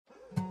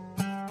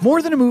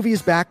More Than a Movie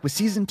is back with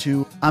Season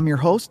 2. I'm your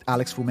host,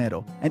 Alex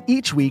Fumero, and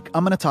each week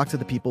I'm going to talk to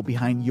the people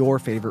behind your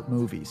favorite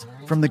movies.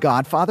 From The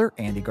Godfather,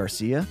 Andy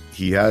Garcia.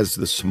 He has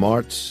the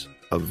smarts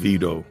of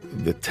Vito,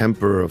 the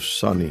temper of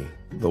Sonny,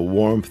 the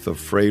warmth of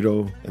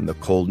Fredo, and the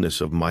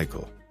coldness of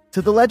Michael.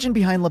 To the legend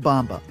behind La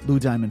Bamba, Lou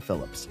Diamond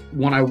Phillips.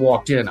 When I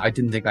walked in, I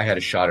didn't think I had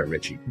a shot at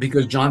Richie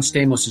because John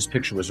Stamos'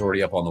 picture was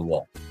already up on the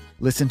wall.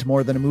 Listen to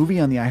More Than a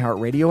Movie on the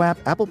iHeartRadio app,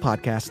 Apple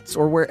Podcasts,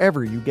 or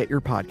wherever you get your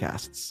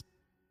podcasts.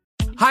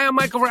 Hi, I'm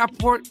Michael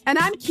Rappaport. And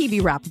I'm Kibi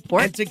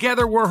Rappaport. And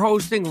together we're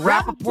hosting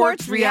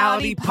Rappaport's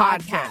Reality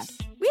Podcast.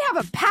 We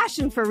have a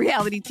passion for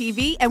reality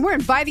TV, and we're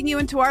inviting you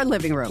into our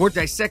living room. We're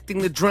dissecting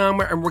the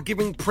drama, and we're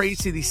giving praise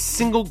to the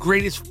single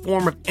greatest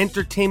form of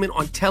entertainment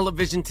on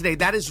television today.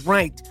 That is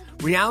right.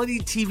 Reality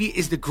TV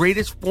is the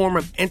greatest form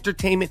of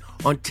entertainment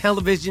on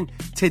television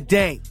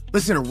today.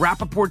 Listen to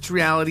Rappaport's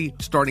Reality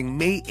starting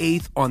May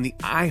 8th on the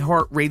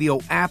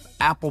iHeartRadio app,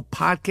 Apple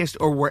Podcast,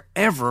 or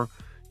wherever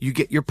you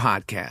get your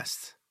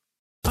podcasts.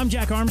 I'm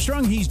Jack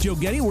Armstrong. He's Joe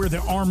Getty. We're the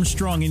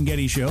Armstrong and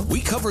Getty Show. We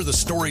cover the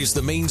stories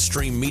the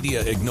mainstream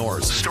media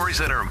ignores. The stories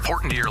that are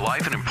important to your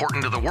life and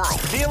important to the world.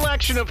 The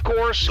election, of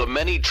course. The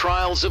many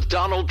trials of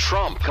Donald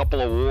Trump.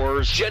 Couple of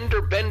wars.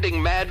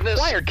 Gender-bending madness.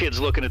 Why are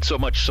kids looking at so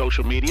much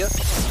social media?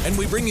 And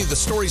we bring you the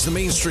stories the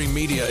mainstream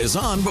media is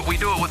on, but we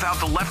do it without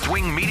the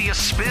left-wing media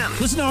spin.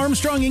 Listen to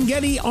Armstrong and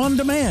Getty on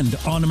demand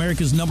on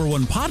America's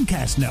 #1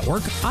 podcast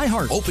network,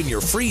 iHeart. Open your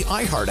free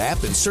iHeart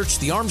app and search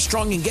The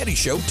Armstrong and Getty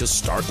Show to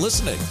start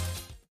listening.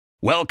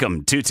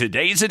 Welcome to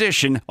today's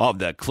edition of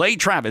the Clay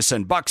Travis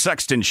and Buck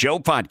Sexton Show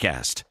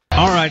podcast.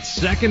 All right,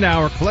 second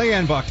hour, Clay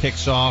and Buck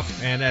kicks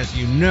off, and as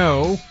you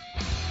know,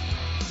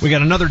 we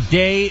got another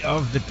day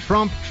of the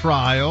Trump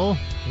trial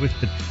with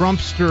the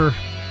Trumpster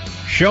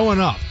showing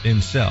up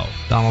himself.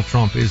 Donald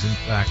Trump is, in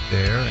fact,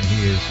 there, and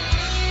he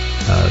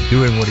is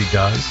doing what he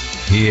does.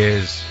 He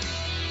is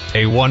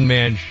a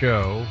one-man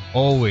show,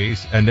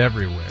 always and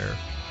everywhere.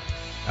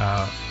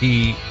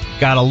 He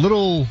got a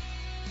little...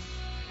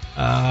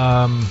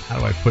 how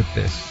do I put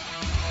this?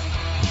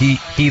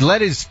 He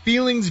let his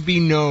feelings be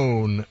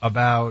known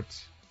about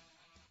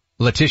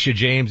Letitia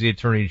James, the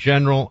Attorney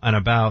General, and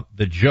about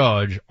the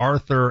judge,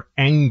 Arthur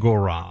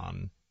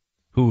Engoron,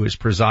 who is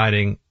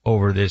presiding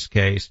over this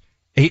case.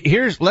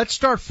 Let's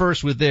start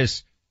first with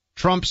this.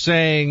 Trump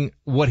saying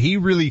what he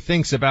really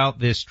thinks about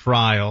this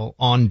trial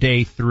on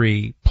day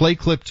 3. Play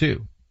clip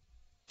 2.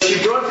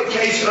 She brought the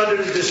case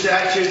under the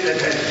statute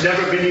that had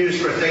never been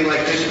used for a thing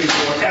like this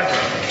before,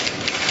 ever.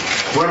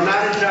 Where I'm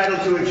not entitled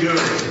to a jury.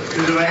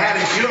 Because if I had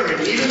a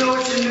jury, even though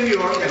it's in New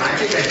York, and I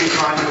think I'd be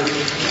fine with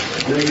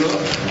New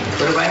York,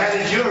 but if I had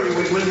a jury,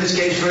 we'd win this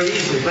case very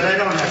easily. But I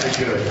don't have a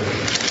jury.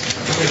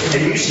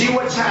 And you see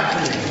what's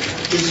happening.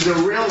 This is a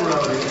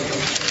railroading.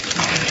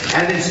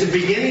 And it's the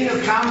beginning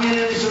of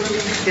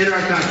communism in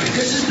our country.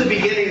 This is the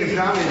beginning of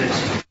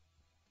communism.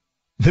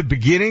 The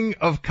beginning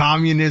of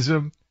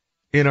communism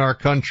in our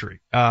country.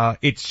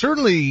 It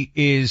certainly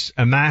is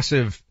a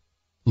massive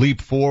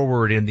leap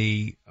forward in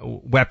the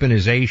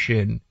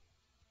weaponization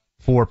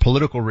for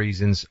political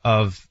reasons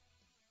of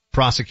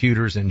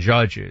prosecutors and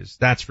judges.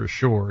 That's for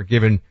sure,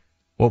 given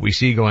what we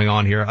see going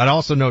on here. I'd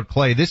also note,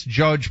 Clay, this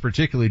judge,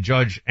 particularly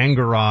Judge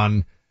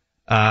Engoron,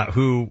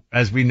 who,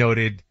 as we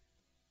noted,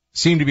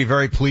 seemed to be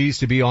very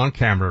pleased to be on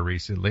camera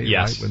recently,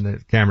 yes, right, when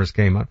the cameras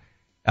came up.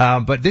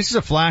 But this is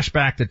a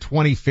flashback to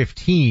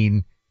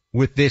 2015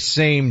 with this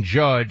same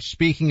judge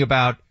speaking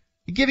about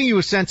giving you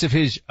a sense of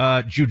his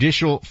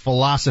judicial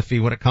philosophy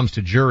when it comes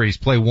to juries.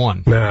 Play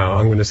 1. Now,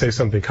 I'm going to say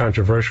something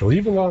controversial.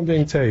 Even though I'm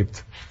being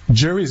taped,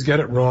 juries get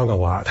it wrong a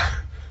lot.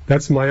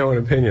 That's my own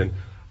opinion.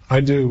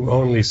 I do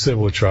only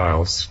civil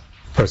trials,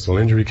 personal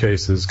injury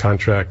cases,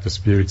 contract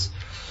disputes.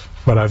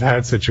 But I've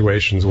had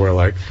situations where,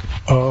 like,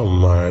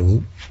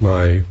 oh,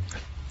 my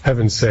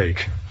heaven's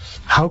sake,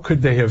 how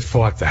could they have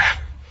thought that?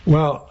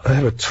 Well, I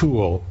have a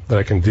tool that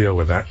I can deal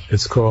with that.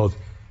 It's called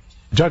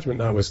judgment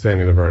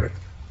notwithstanding the verdict.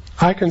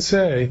 I can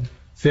say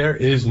there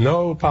is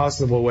no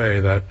possible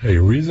way that a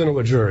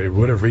reasonable jury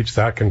would have reached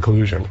that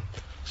conclusion.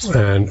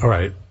 And, all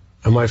right,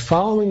 am I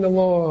following the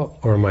law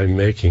or am I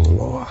making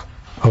law?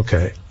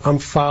 Okay, I'm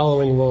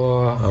following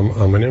law.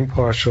 I'm an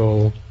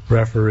impartial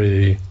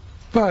referee,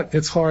 but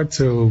it's hard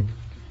to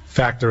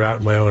factor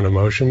out my own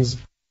emotions.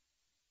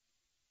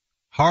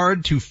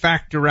 Hard to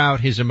factor out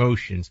his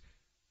emotions.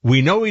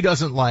 We know he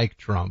doesn't like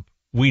Trump.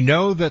 We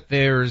know that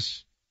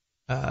there's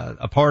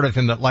a part of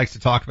him that likes to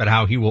talk about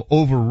how he will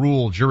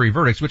overrule jury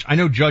verdicts, which I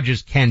know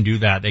judges can do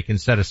that. They can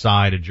set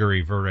aside a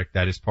jury verdict.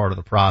 That is part of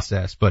the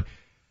process. But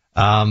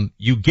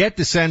you get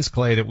the sense,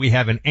 Clay, that we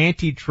have an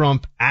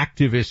anti-Trump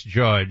activist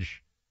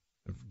judge,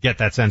 get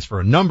that sense for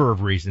a number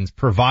of reasons,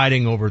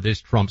 presiding over this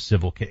Trump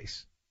civil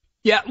case.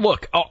 Yeah,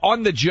 look,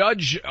 on the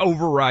judge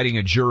overriding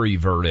a jury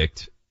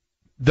verdict,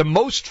 the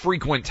most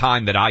frequent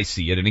time that I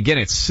see it, and again,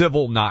 it's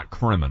civil, not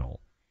criminal,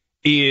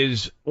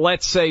 is,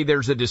 let's say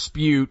there's a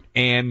dispute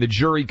and the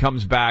jury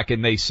comes back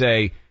and they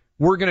say,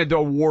 we're going to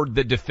award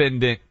the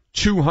defendant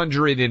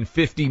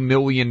 $250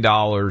 million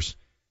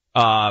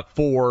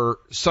for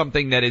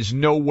something that is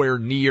nowhere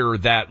near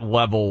that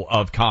level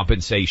of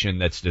compensation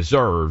that's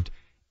deserved.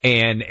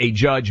 And a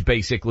judge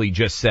basically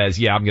just says,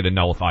 yeah, I'm going to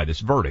nullify this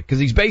verdict. Because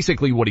he's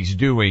basically what he's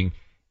doing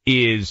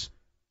is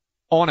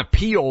on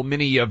appeal,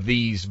 many of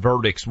these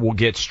verdicts will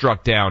get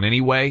struck down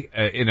anyway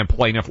in a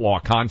plaintiff law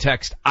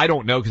context. I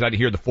don't know because I didn't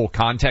hear the full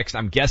context.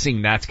 I'm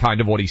guessing that's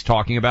kind of what he's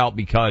talking about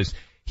because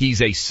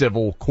he's a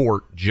civil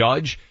court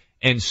judge.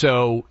 And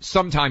so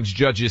sometimes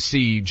judges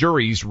see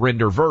juries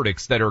render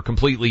verdicts that are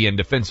completely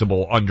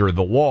indefensible under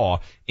the law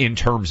in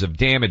terms of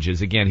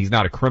damages. Again, he's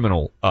not a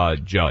criminal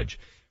judge.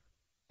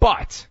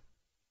 But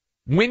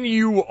when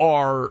you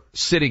are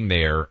sitting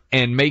there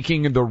and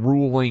making the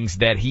rulings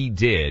that he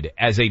did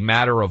as a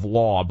matter of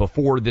law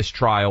before this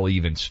trial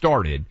even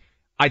started,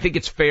 I think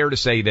it's fair to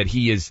say that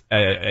he is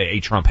a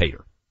Trump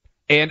hater.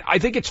 And I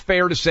think it's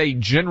fair to say,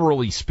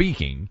 generally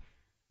speaking,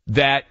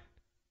 that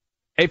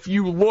if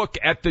you look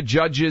at the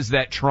judges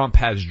that Trump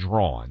has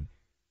drawn,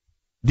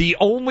 the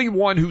only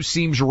one who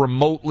seems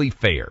remotely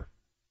fair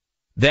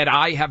that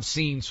I have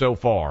seen so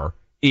far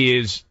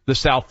is the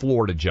South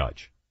Florida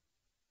judge.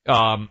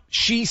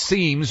 She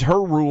seems,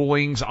 her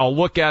rulings, I'll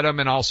look at them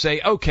and I'll say,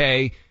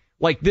 okay,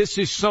 like this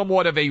is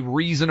somewhat of a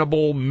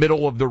reasonable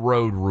middle of the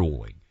road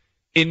ruling.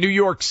 In New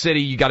York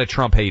City, you got a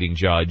Trump hating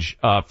judge,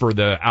 for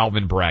the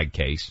Alvin Bragg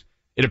case.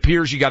 It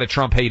appears you got a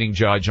Trump hating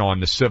judge on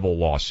the civil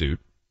lawsuit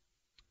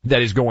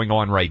that is going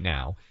on right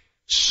now.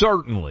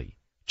 Certainly,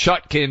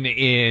 Chutkan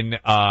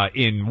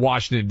in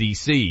Washington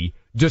D.C.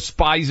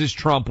 despises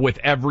Trump with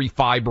every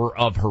fiber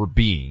of her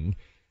being.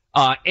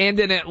 And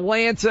in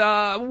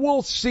Atlanta,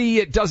 we'll see.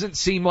 It doesn't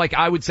seem like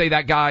I would say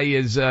that guy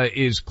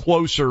is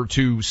closer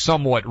to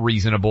somewhat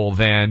reasonable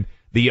than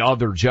the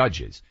other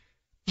judges.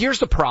 Here's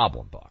the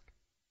problem, Buck.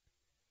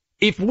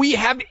 If we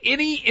have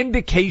any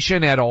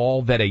indication at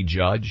all that a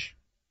judge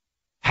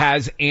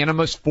has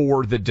animus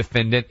for the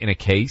defendant in a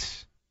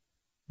case,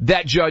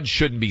 that judge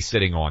shouldn't be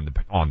sitting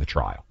on the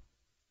trial.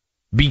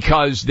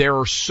 Because there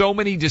are so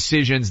many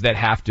decisions that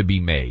have to be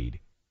made.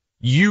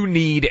 You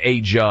need a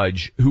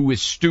judge who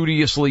is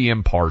studiously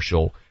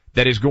impartial,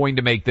 that is going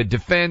to make the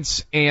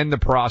defense and the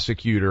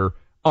prosecutor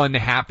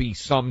unhappy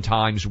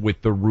sometimes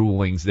with the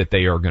rulings that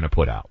they are going to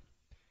put out.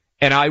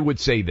 And I would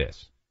say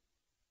this.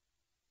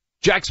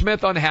 Jack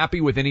Smith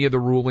unhappy with any of the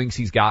rulings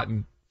he's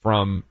gotten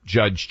from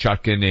Judge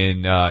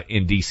Chutkan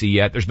in D.C.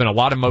 yet? There's been a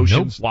lot of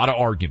motions, a lot of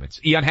arguments.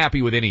 He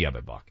unhappy with any of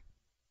it, Buck?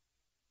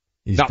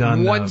 He's not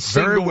done one very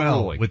single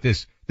well ruling. with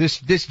this.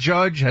 This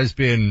judge has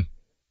been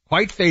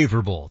quite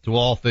favorable to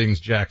all things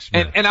Jack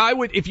Smith. And I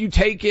would, if you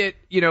take it,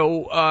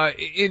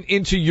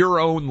 into your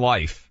own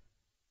life,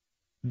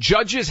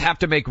 judges have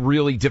to make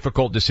really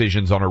difficult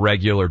decisions on a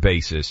regular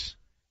basis.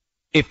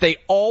 If they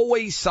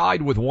always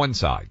side with one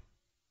side,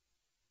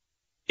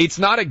 it's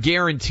not a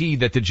guarantee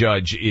that the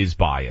judge is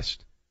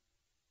biased.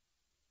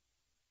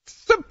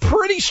 It's a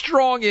pretty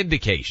strong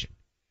indication.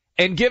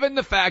 And given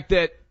the fact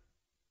that,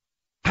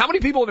 how many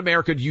people in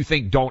America do you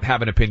think don't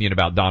have an opinion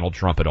about Donald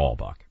Trump at all,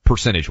 Buck,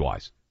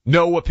 percentage-wise?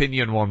 No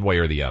opinion one way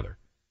or the other.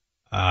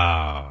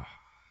 10%.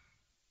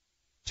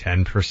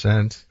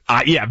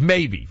 Yeah,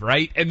 maybe,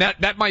 right? And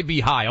that might be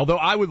high. Although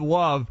I would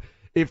love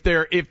if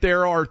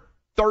there are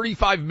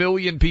 35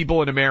 million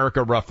people in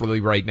America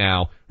roughly right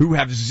now who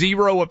have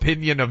zero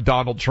opinion of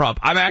Donald Trump.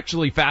 I'm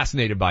actually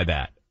fascinated by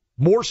that.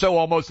 More so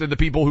almost than the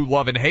people who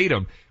love and hate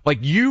him. Like,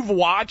 you've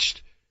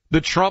watched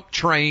the Trump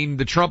train,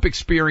 the Trump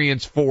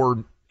experience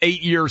for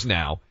 8 years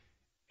now,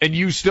 and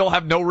you still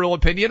have no real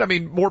opinion? I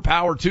mean, more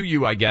power to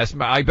you, I guess.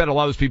 I bet a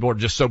lot of those people are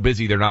just so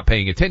busy they're not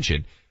paying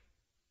attention.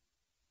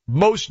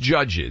 Most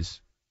judges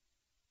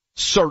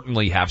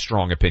certainly have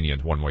strong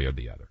opinions one way or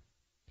the other.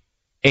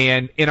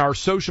 And in our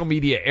social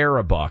media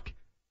era, Buck,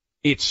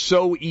 it's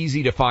so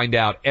easy to find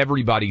out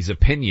everybody's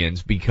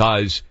opinions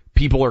because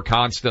people are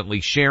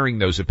constantly sharing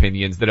those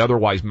opinions that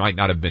otherwise might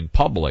not have been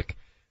public.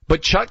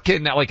 But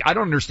Chutkan, I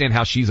don't understand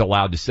how she's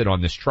allowed to sit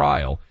on this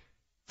trial.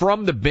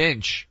 From the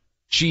bench,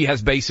 she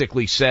has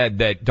basically said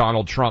that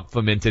Donald Trump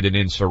fomented an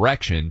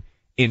insurrection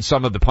in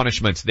some of the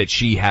punishments that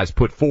she has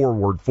put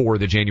forward for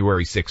the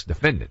January 6th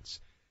defendants.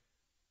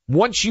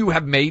 Once you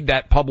have made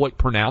that public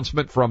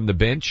pronouncement from the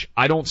bench,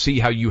 I don't see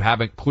how you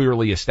haven't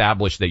clearly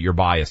established that you're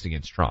biased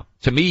against Trump.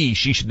 To me,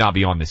 she should not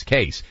be on this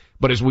case.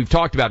 But as we've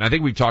talked about, and I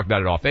think we've talked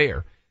about it off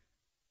air,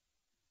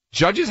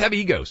 judges have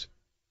egos.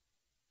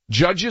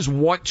 Judges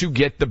want to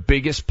get the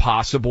biggest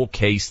possible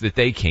case that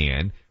they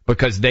can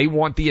because they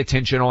want the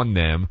attention on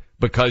them.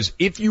 Because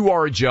if you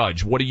are a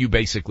judge, what do you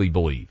basically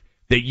believe?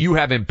 That you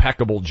have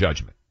impeccable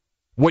judgment.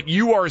 What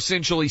you are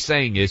essentially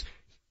saying is,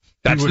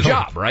 that's the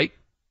job, right?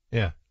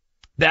 Yeah.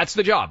 That's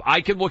the job.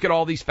 I can look at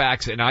all these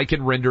facts and I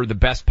can render the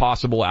best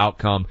possible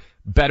outcome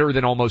better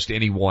than almost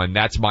anyone.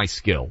 That's my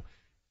skill.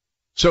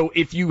 So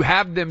if you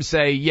have them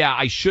say, yeah,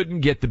 I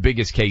shouldn't get the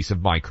biggest case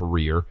of my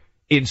career,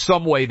 in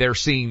some way they're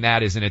seeing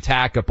that as an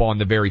attack upon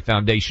the very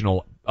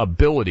foundational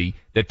ability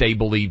that they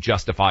believe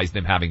justifies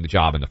them having the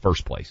job in the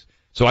first place.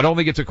 So I don't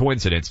think it's a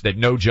coincidence that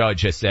no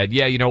judge has said,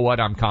 yeah, you know what,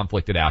 I'm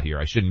conflicted out here.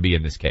 I shouldn't be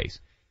in this case.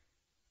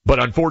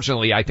 But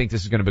unfortunately, I think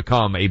this is going to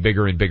become a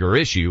bigger and bigger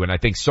issue, and I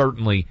think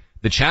certainly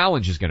the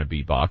challenge is going to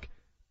be, Buck,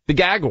 the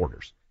gag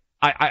orders.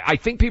 I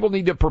think people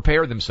need to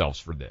prepare themselves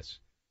for this.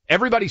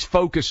 Everybody's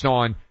focused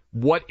on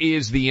what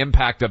is the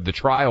impact of the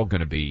trial going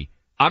to be.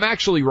 I'm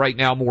actually right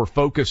now more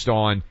focused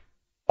on,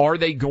 are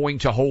they going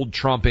to hold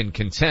Trump in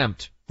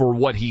contempt for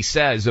what he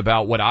says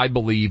about what I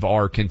believe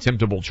are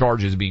contemptible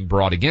charges being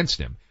brought against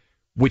him,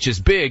 which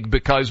is big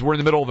because we're in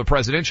the middle of a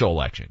presidential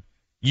election.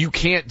 You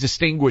can't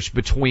distinguish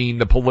between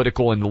the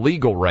political and the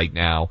legal right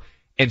now.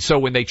 And so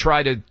when they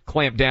try to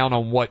clamp down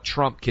on what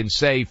Trump can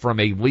say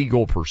from a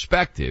legal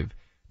perspective,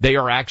 they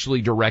are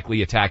actually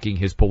directly attacking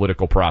his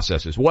political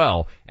process as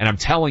well. And I'm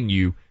telling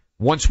you,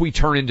 once we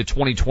turn into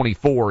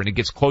 2024 and it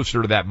gets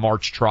closer to that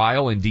March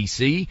trial in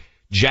D.C.,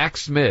 Jack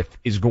Smith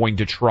is going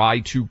to try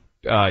to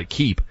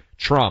keep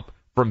Trump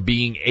from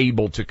being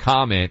able to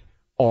comment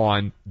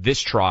on this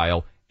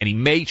trial, and he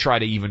may try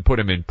to even put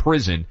him in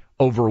prison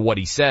over what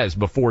he says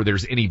before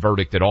there's any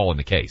verdict at all in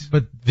the case.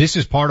 But this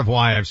is part of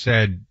why I've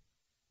said,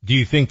 do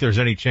you think there's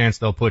any chance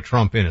they'll put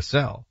Trump in a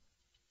cell?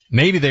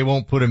 Maybe they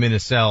won't put him in a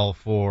cell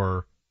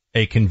for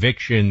a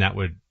conviction that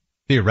would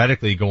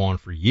theoretically go on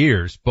for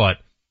years, but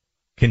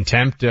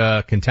contempt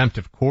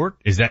of court,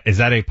 is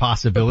that a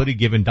possibility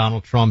given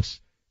Donald Trump's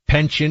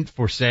penchant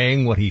for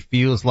saying what he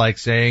feels like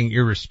saying,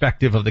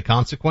 irrespective of the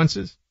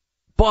consequences?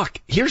 Buck,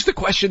 here's the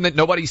question that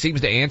nobody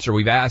seems to answer.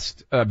 We've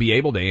asked, be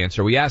able to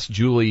answer. We asked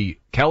Julie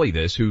Kelly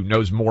this, who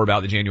knows more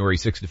about the January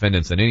 6th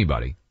defendants than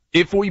anybody.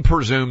 If we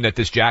presume that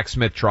this Jack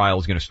Smith trial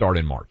is going to start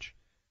in March,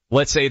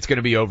 let's say it's going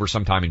to be over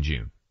sometime in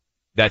June.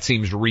 That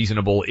seems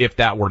reasonable if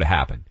that were to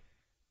happen.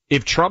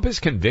 If Trump is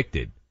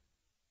convicted,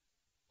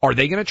 are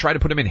they going to try to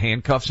put him in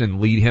handcuffs and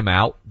lead him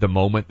out the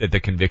moment that the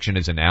conviction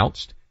is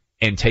announced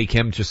and take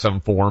him to some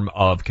form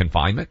of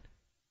confinement?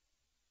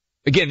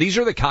 Again, these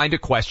are the kind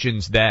of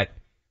questions that,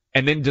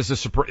 and then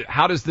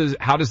how does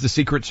the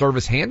Secret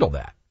Service handle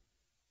that?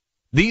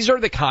 These are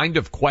the kind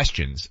of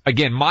questions.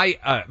 Again,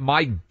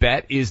 my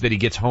bet is that he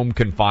gets home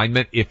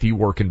confinement if he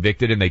were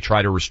convicted and they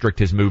try to restrict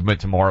his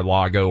movement to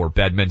Mar-a-Lago or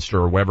Bedminster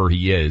or wherever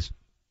he is.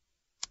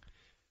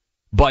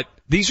 But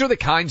these are the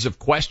kinds of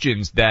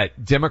questions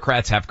that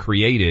Democrats have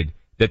created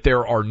that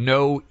there are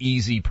no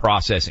easy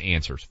process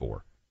answers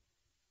for.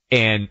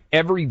 And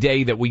every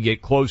day that we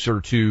get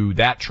closer to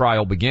that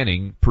trial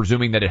beginning,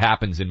 presuming that it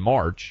happens in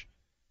March,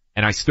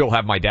 and I still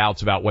have my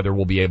doubts about whether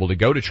we'll be able to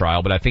go to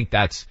trial, but I think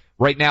that's,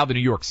 right now the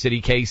New York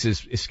City case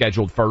is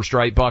scheduled first,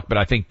 right, Buck? But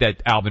I think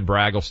that Alvin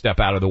Bragg will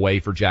step out of the way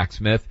for Jack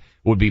Smith,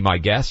 would be my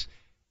guess.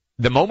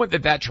 The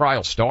moment that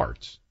trial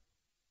starts,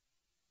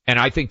 and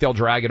I think they'll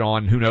drag it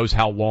on. Who knows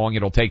how long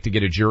it'll take to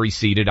get a jury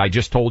seated. I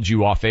just told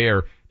you off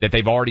air that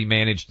they've already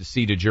managed to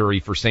seat a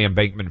jury for Sam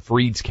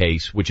Bankman-Fried's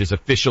case, which is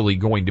officially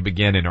going to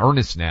begin in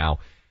earnest now.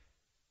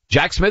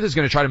 Jack Smith is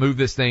going to try to move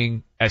this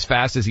thing as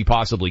fast as he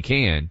possibly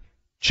can.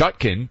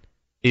 Chutkan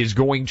is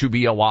going to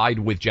be allied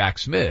with Jack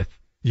Smith.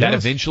 Yes. That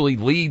eventually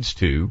leads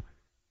to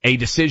a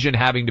decision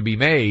having to be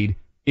made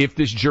if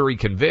this jury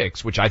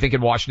convicts, which I think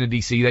in Washington,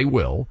 D.C. they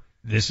will.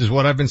 This is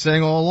what I've been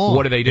saying all along.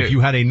 What do they do? If you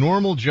had a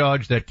normal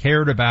judge that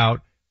cared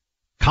about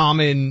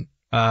common,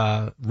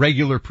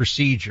 regular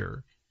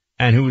procedure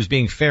and who was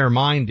being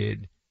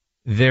fair-minded,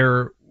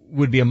 there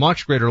would be a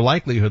much greater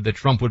likelihood that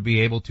Trump would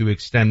be able to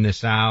extend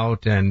this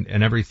out and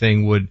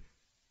everything would,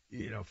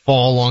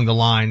 fall along the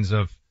lines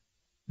of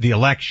the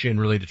election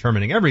really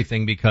determining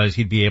everything because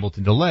he'd be able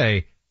to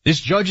delay. This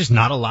judge is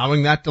not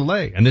allowing that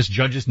delay, and this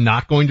judge is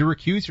not going to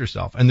recuse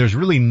herself. And there's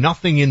really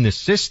nothing in the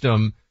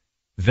system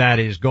that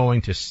is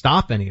going to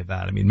stop any of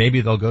that. I mean,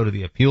 maybe they'll go to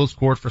the appeals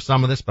court for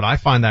some of this, but I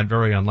find that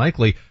very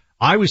unlikely.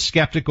 I was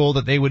skeptical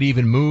that they would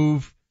even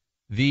move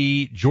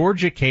the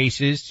Georgia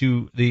cases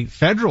to the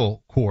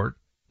federal court,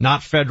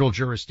 not federal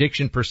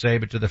jurisdiction per se,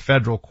 but to the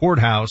federal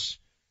courthouse,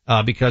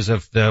 because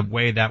of the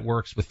way that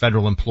works with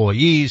federal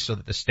employees so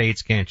that the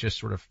states can't just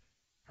sort of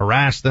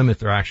harass them if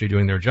they're actually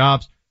doing their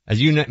jobs. As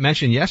you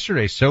mentioned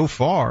yesterday, so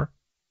far,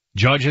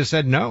 judge has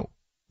said no.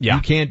 Yeah.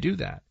 You can't do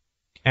that.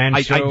 And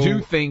I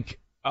do think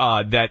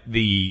that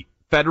the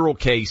federal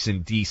case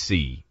in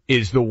D.C.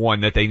 is the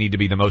one that they need to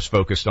be the most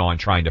focused on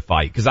trying to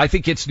fight, because I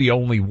think it's the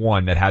only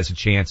one that has a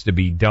chance to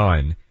be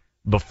done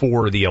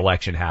before the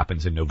election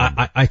happens in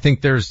November. I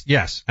think there's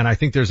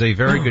a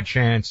very good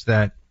chance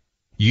that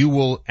you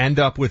will end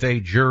up with a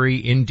jury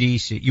in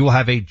D.C. You will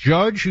have a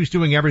judge who's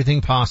doing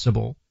everything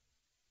possible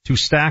to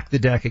stack the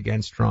deck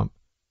against Trump,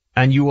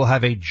 and you will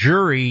have a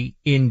jury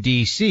in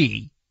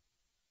D.C.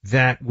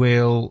 that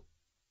will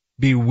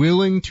be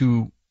willing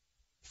to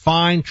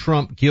find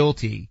Trump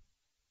guilty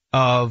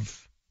of,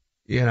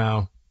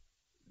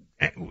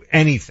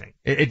 anything.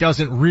 It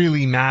doesn't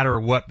really matter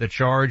what the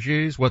charge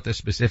is, what the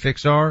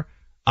specifics are.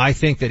 I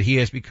think that he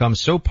has become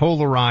so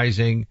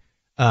polarizing,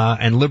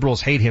 and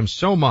liberals hate him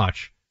so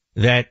much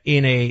that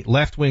in a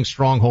left-wing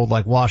stronghold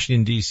like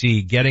Washington,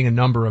 D.C., getting a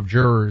number of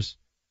jurors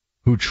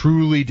who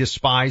truly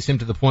despise him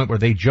to the point where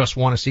they just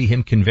want to see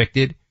him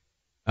convicted,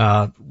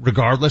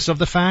 regardless of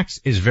the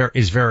facts, is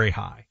very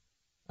high.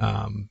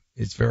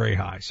 It's very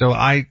high. So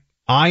I've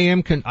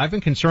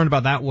been concerned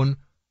about that one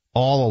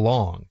all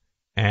along.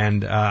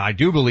 And I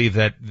do believe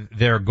that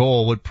their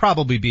goal would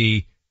probably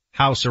be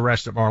house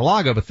arrest at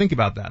Mar-a-Lago, but think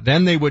about that.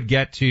 Then they would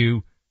get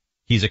to,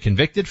 he's a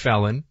convicted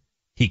felon,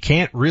 he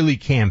can't really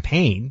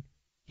campaign,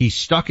 he's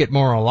stuck at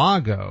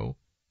Mar-a-Lago.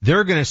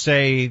 They're going to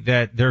say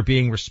that they're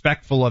being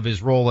respectful of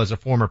his role as a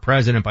former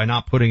president by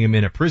not putting him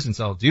in a prison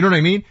cell. Do you know what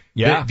I mean?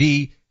 Yeah.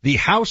 The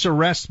house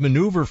arrest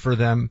maneuver for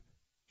them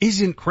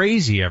isn't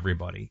crazy,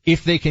 everybody,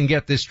 if they can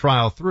get this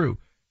trial through.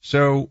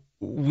 So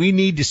we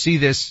need to see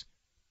this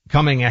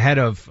coming ahead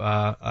of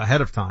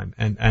time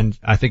and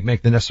I think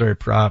make the necessary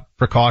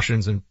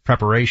precautions and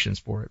preparations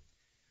for it.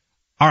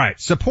 All right.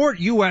 Support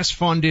U.S.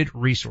 funded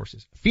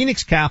resources.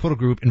 Phoenix Capital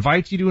Group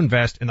invites you to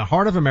invest in the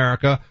heart of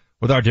America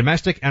with our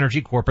domestic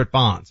energy corporate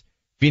bonds.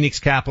 Phoenix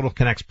Capital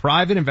connects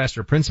private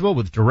investor principal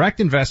with direct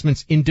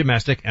investments in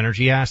domestic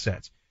energy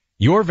assets.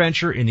 Your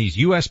venture in these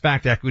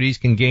U.S.-backed equities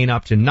can gain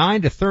up to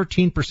 9 to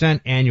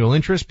 13% annual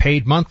interest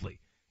paid monthly.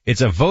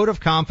 It's a vote of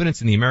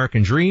confidence in the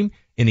American dream,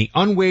 in the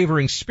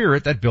unwavering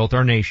spirit that built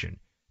our nation.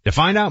 To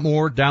find out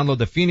more, download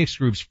the Phoenix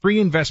Group's free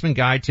investment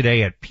guide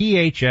today at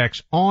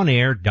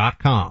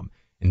phxonair.com.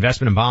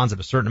 Investment in bonds have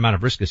a certain amount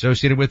of risk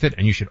associated with it,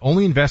 and you should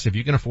only invest if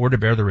you can afford to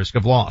bear the risk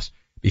of loss.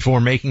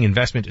 Before making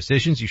investment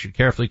decisions, you should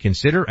carefully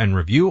consider and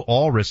review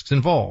all risks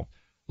involved.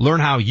 Learn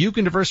how you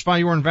can diversify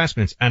your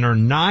investments and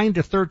earn 9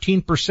 to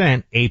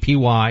 13%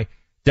 APY.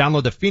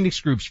 Download the Phoenix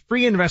Group's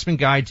free investment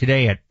guide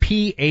today at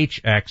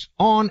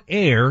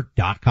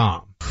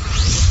phxonair.com.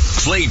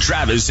 Clay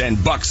Travis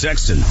and Buck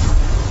Sexton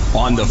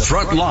on the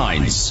front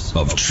lines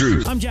of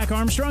truth. I'm Jack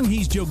Armstrong.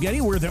 He's Joe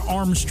Getty. We're the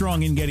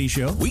Armstrong and Getty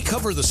Show. We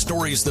cover the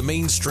stories the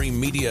mainstream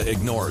media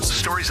ignores. The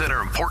stories that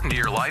are important to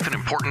your life and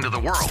important to the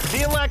world.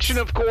 The election,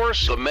 of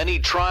course. The many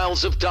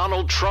trials of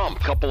Donald Trump.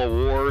 Couple of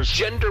wars.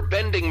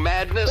 Gender-bending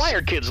madness. Why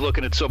are kids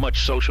looking at so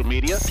much social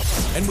media?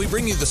 And we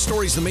bring you the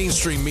stories the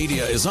mainstream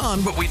media is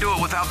on, but we do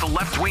it without the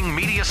left-wing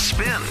media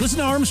spin. Listen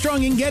to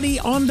Armstrong and Getty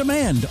on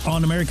demand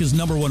on America's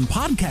 #1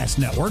 podcast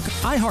network,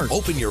 iHeart.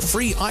 Open your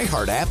free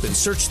iHeart app and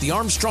search the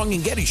Armstrong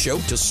and Getty Show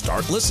to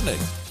start listening.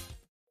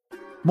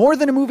 More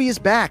Than a Movie is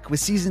back with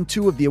season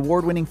 2 of the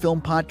award-winning film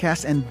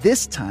podcast, and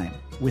this time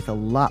with a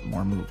lot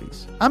more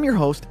movies. I'm your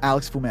host,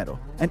 Alex Fumero,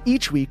 and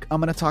each week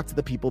I'm going to talk to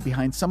the people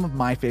behind some of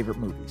my favorite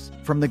movies.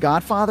 From The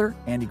Godfather,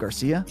 Andy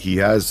Garcia. He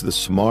has the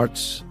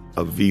smarts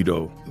of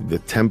Vito, the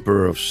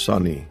temper of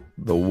Sonny,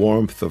 the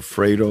warmth of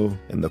Fredo,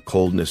 and the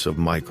coldness of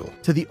Michael.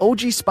 To the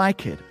OG Spy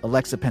Kid,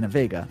 Alexa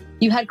Penavega.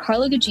 You had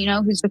Carla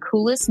Gugino, who's the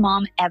coolest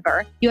mom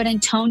ever. You had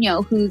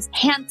Antonio, who's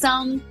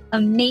handsome,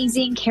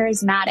 amazing,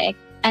 charismatic.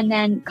 And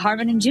then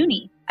Carmen and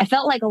Junie. I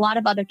felt like a lot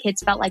of other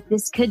kids felt like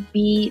this could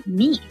be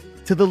me.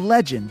 To the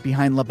legend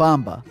behind La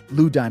Bamba,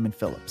 Lou Diamond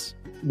Phillips.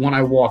 When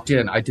I walked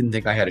in, I didn't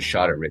think I had a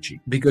shot at Richie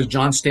because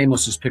John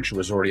Stamos' picture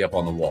was already up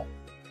on the wall.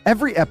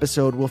 Every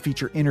episode will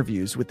feature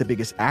interviews with the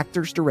biggest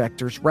actors,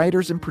 directors,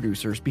 writers, and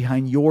producers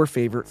behind your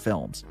favorite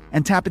films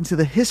and tap into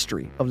the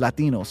history of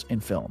Latinos in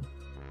film.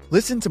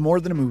 Listen to More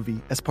Than a Movie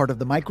as part of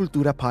the My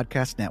Cultura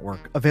podcast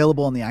network,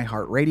 available on the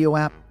iHeartRadio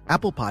app,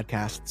 Apple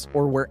Podcasts,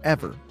 or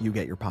wherever you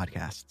get your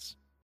podcasts.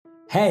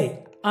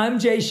 Hey, I'm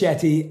Jay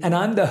Shetty, and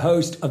I'm the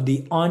host of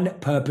the On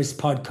Purpose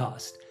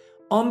podcast.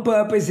 On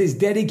Purpose is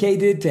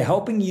dedicated to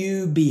helping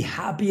you be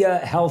happier,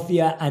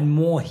 healthier, and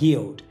more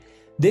healed.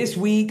 This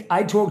week,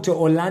 I talked to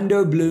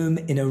Orlando Bloom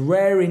in a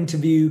rare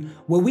interview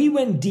where we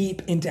went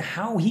deep into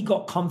how he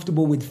got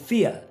comfortable with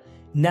fear,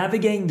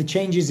 navigating the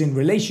changes in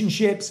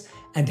relationships,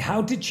 and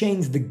how to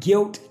change the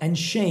guilt and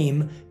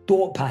shame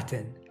thought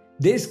pattern.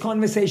 This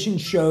conversation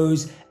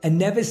shows a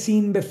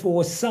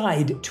never-seen-before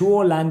side to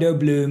Orlando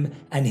Bloom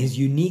and his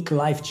unique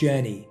life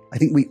journey. I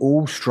think we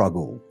all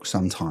struggle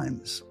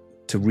sometimes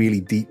to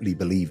really deeply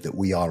believe that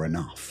we are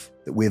enough,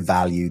 that we're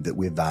valued, that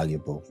we're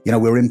valuable. You know,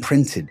 we're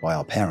imprinted by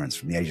our parents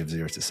from the age of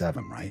 0 to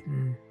 7, right?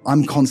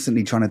 I'm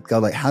constantly trying to go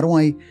like, how do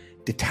I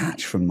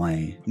detach from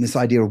this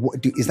idea of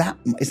is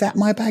that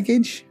my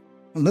baggage? It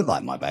doesn't look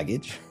like my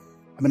baggage.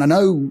 I mean, I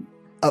know,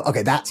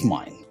 okay, that's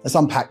mine. Let's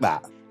unpack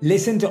that.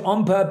 Listen to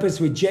On Purpose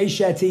with Jay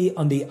Shetty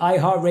on the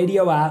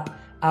iHeartRadio app,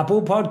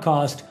 Apple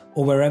Podcast,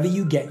 or wherever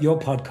you get your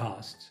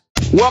podcasts.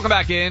 Welcome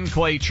back in,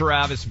 Clay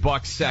Travis,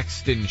 Buck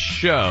Sexton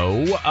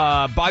Show.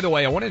 By the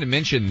way, I wanted to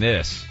mention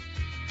this.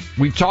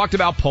 We've talked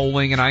about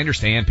polling, and I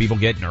understand people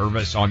get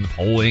nervous on the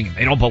polling, and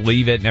they don't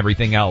believe it and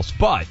everything else.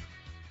 But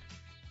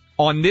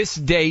on this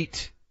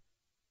date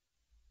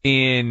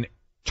in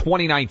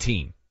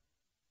 2019,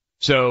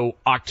 so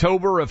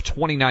October of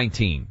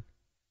 2019,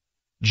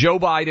 Joe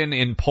Biden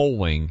in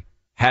polling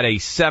had a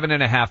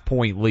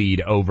 7.5-point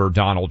lead over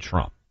Donald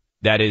Trump.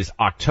 That is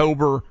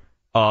October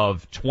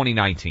of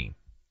 2019.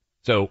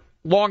 So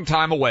long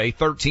time away,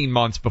 13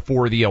 months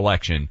before the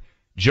election,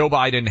 Joe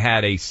Biden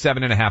had a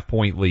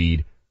 7.5-point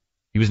lead.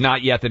 He was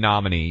not yet the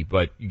nominee,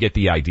 but you get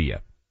the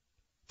idea.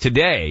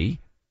 Today,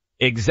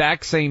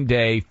 exact same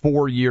day,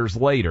 4 years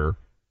later,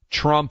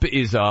 Trump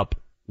is up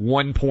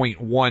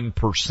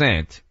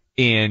 1.1%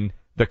 in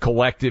the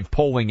collective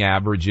polling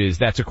averages.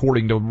 That's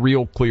according to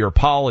Real Clear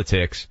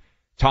Politics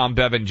Tom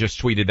Bevan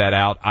just tweeted that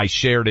out. I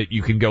shared it.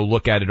 You can go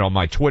look at it on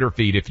my Twitter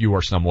feed if you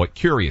are somewhat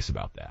curious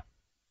about that.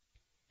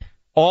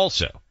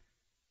 Also,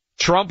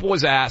 Trump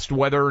was asked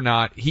whether or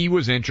not he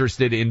was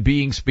interested in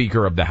being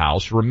Speaker of the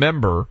House.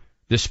 Remember,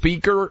 the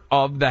Speaker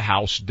of the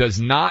House does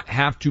not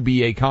have to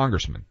be a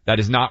congressman. That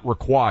is not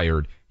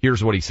required.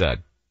 Here's what he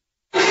said.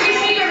 A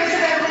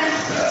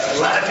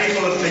lot of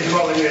people have been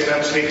calling me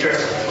about Speaker.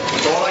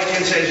 All I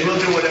can say is we'll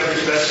do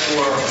whatever's best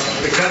for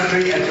the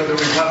country and for the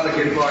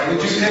Republican Party.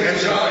 Would you take the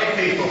job? Great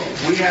people.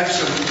 We have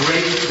some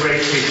great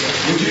people.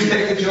 Would you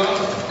take the job?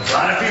 A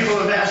lot of people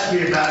have asked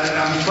me about it.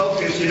 I'm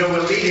focused. You know,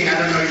 we're leading. I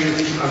don't know you.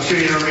 I'm sure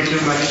you don't read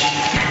too much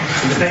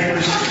in the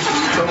papers,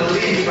 but we're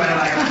leading by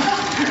like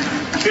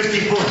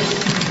 50 points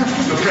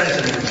for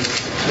president.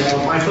 So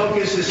my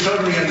focus is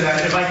totally on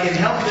that. If I can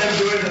help them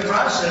during the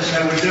process,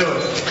 I would do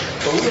it.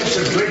 But we have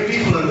some great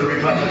people in the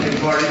Republican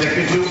Party that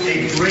could do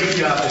a great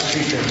job as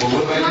Speaker. Well,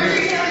 what about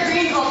Marjorie Taylor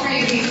Greene called for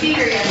you to be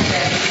Speaker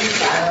yesterday.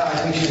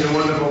 I think she's a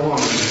wonderful woman,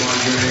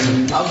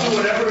 Marjorie. I'll do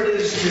whatever it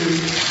is to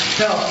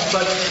help,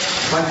 but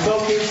my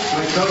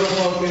total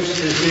focus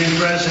is being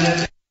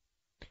president.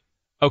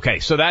 Okay,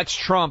 so that's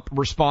Trump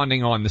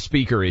responding on the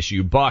Speaker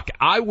issue. Buck,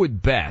 I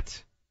would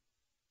bet,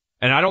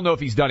 and I don't know if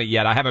he's done it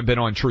yet. I haven't been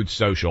on Truth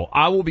Social.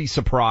 I will be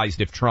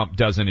surprised if Trump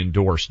doesn't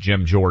endorse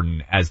Jim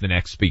Jordan as the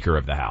next Speaker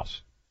of the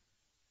House.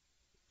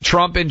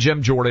 Trump and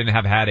Jim Jordan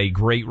have had a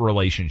great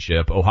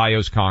relationship.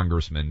 Ohio's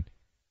congressman.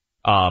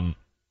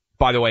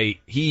 By the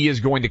way, he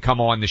is going to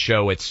come on the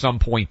show at some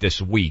point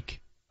this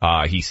week,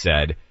 he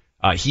said.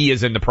 He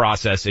is in the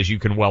process, as you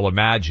can well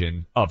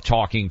imagine, of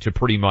talking to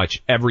pretty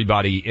much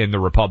everybody in the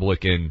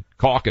Republican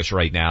caucus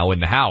right now in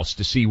the House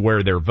to see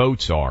where their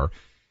votes are.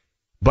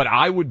 But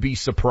I would be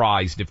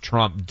surprised if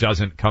Trump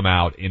doesn't come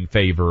out in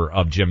favor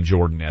of Jim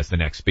Jordan as the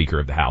next Speaker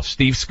of the House.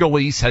 Steve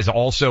Scalise has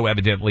also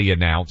evidently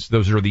announced.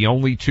 Those are the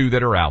only two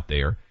that are out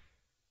there.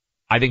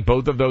 I think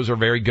both of those are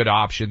very good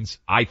options.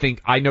 I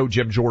know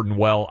Jim Jordan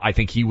well. I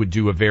think he would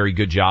do a very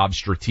good job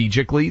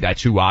strategically.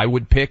 That's who I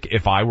would pick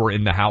if I were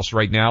in the House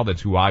right now.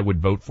 That's who I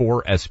would vote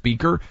for as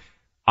Speaker.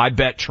 I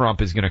bet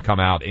Trump is going to come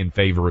out in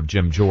favor of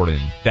Jim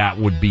Jordan. That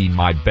would be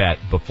my bet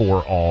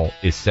before all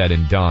is said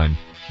and done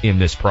in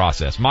this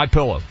process.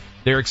 MyPillow.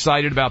 They're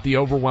excited about the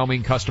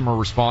overwhelming customer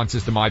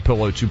responses to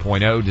MyPillow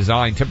 2.0.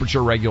 Design,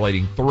 temperature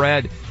regulating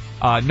thread.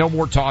 No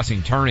more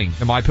tossing, turning.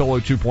 The MyPillow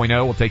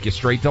 2.0 will take you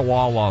straight to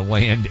La La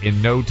Land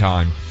in no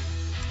time.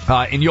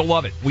 And you'll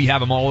love it. We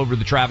have them all over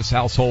the Travis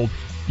household.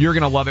 You're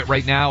going to love it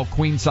right now.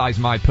 Queen size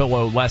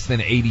MyPillow, less than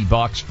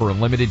 $80 for a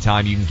limited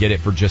time. You can get it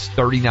for just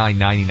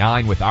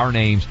 $39.99 with our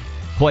names,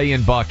 Clay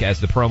and Buck,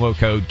 as the promo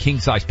code. King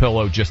size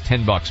pillow, just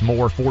 $10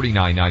 more,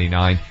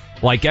 $49.99.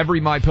 Like every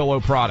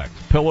MyPillow product,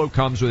 Pillow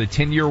comes with a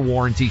 10-year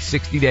warranty,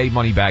 60-day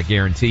money-back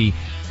guarantee.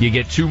 You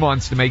get 2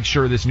 months to make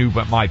sure this new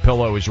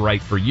MyPillow is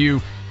right for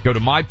you. Go to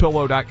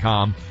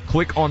MyPillow.com,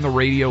 click on the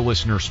radio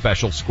listener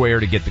special square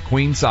to get the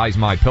queen size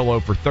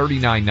MyPillow for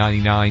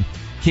 $39.99,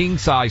 king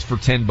size for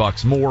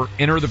 $10 more.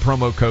 Enter the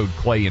promo code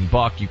Clay and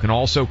Buck. You can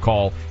also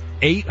call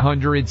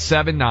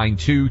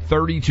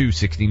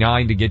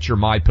 800-792-3269 to get your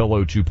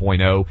MyPillow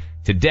 2.0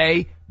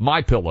 today.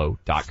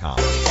 MyPillow.com.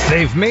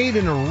 They've made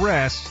an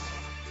arrest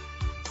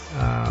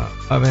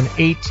of an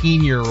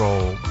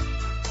 18-year-old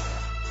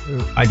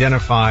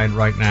identified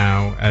right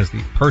now as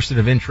the person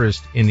of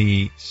interest in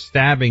the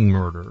stabbing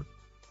murder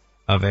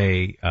of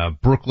a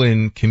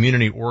Brooklyn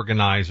community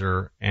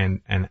organizer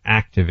and an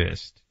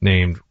activist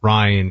named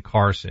Ryan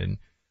Carson.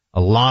 A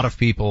lot of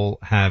people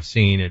have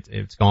seen it.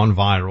 It's gone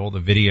viral.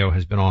 The video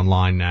has been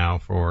online now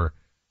for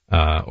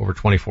over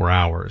 24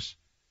 hours.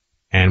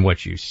 And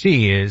what you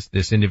see is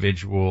this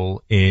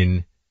individual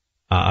in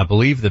I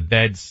believe the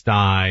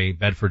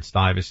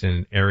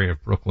Bedford-Stuyvesant area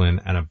of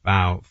Brooklyn at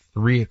about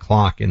 4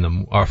 o'clock in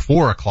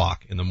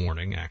the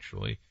morning,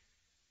 actually.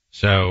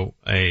 So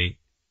a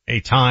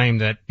time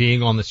that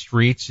being on the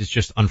streets is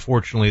just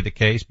unfortunately the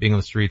case. Being on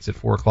the streets at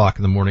 4 o'clock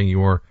in the morning,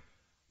 you're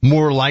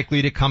more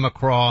likely to come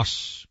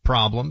across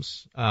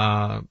problems.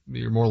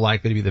 You're more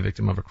likely to be the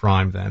victim of a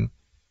crime then.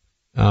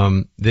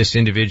 This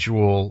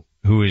individual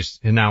who is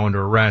now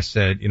under arrest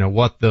said,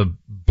 what the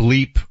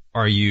bleep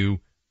are you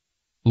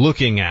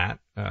looking at?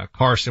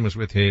 Carson was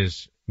with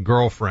his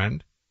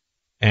girlfriend,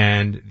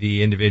 and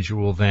the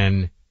individual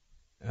then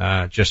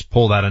just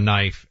pulled out a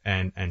knife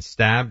and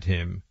stabbed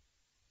him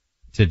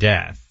to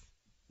death.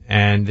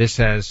 And this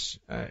has,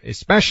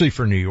 especially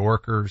for New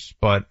Yorkers,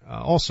 but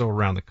also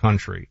around the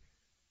country,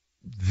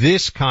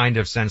 this kind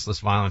of senseless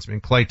violence. I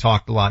mean, Clay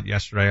talked a lot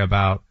yesterday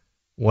about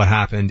what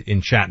happened in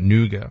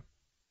Chattanooga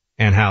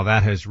and how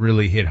that has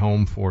really hit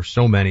home for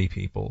so many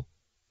people.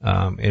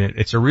 And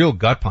it's a real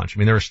gut punch. I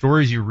mean, there are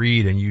stories you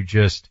read and you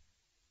just,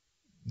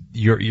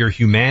 your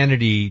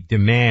humanity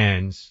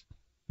demands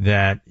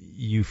that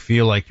you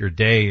feel like your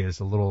day is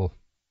a little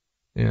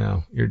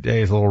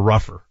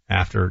rougher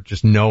after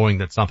just knowing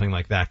that something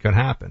like that could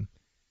happen.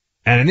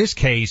 And in this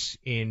case,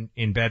 in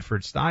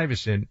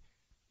Bedford-Stuyvesant,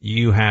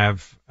 you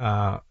have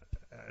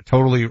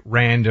totally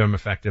random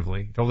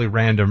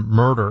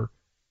murder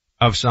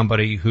of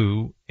somebody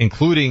who,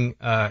 including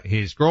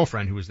his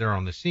girlfriend who was there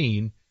on the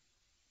scene,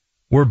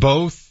 were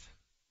both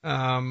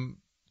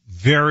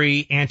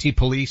very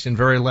anti-police and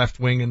very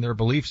left-wing in their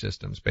belief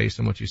systems based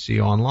on what you see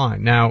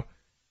online. Now,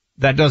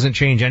 that doesn't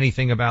change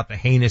anything about the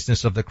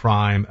heinousness of the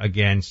crime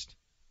against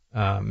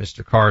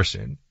Mr.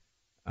 Carson.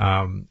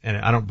 And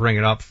I don't bring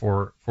it up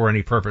for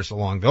any purpose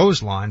along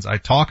those lines. I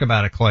talk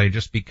about it, Clay,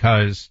 just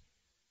because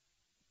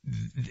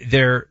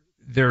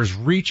there's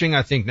reaching,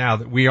 I think now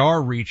that we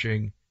are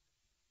reaching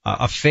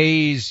a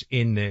phase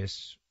in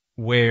this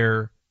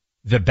where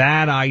the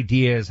bad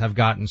ideas have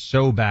gotten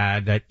so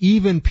bad that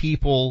even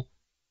people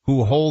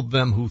who hold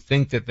them, who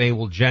think that they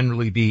will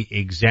generally be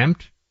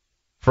exempt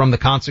from the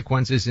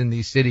consequences in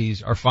these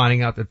cities, are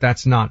finding out that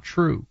that's not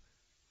true.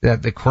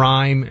 That the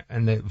crime,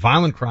 and the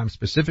violent crime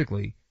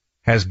specifically,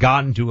 has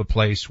gotten to a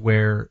place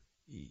where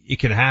it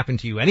can happen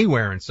to you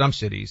anywhere in some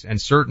cities,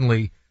 and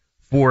certainly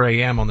 4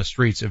 a.m. on the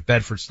streets of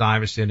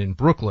Bedford-Stuyvesant in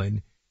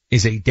Brooklyn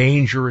is a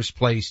dangerous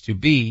place to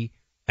be,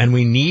 and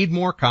we need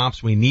more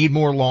cops, we need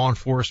more law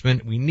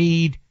enforcement, we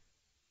need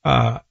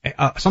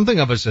something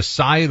of a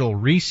societal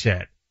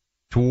reset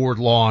toward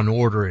law and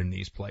order in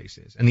these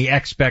places, and the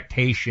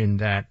expectation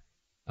that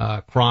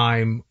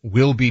crime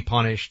will be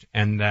punished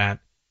and that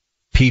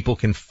people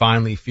can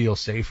finally feel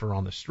safer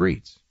on the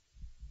streets.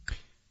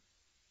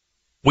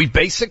 We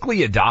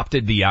basically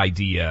adopted the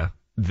idea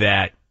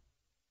that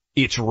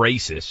it's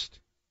racist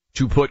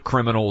to put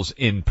criminals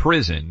in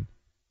prison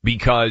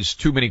because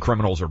too many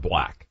criminals are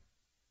black.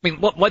 I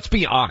mean, let's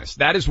be honest.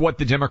 That is what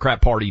the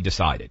Democrat Party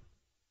decided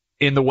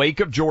in the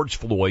wake of George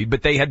Floyd,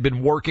 but they had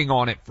been working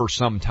on it for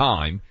some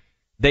time.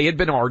 They had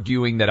been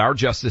arguing that our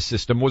justice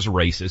system was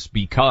racist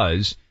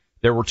because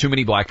there were too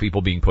many black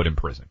people being put in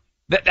prison.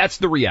 That's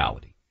the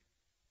reality.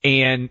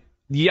 And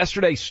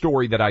yesterday's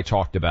story that I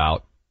talked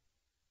about,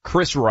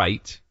 Chris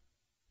Wright,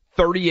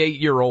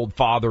 38-year-old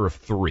father of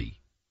 3.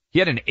 He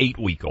had an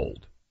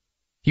 8-week-old.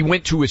 He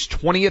went to his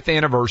 20th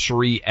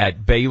anniversary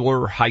at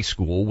Baylor High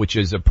School, which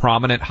is a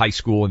prominent high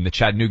school in the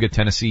Chattanooga,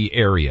 Tennessee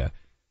area.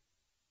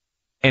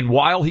 And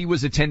while he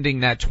was attending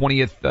that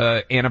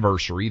 20th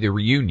anniversary, the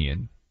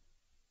reunion,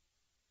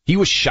 he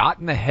was shot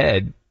in the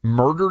head,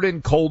 murdered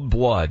in cold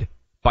blood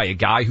by a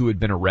guy who had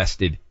been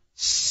arrested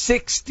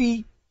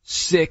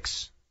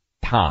 66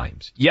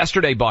 times.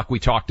 Yesterday, Buck, we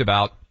talked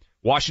about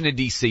Washington,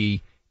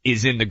 D.C.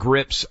 is in the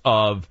grips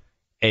of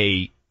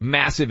a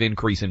massive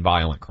increase in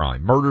violent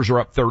crime. Murders are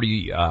up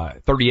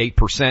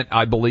 38%,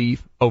 I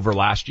believe, over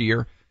last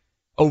year.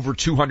 Over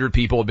 200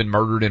 people have been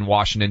murdered in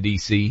Washington,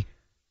 D.C.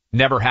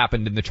 Never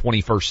happened in the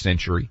 21st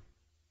century.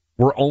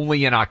 We're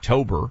only in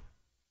October.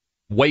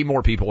 Way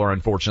more people are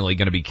unfortunately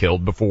going to be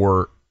killed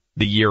before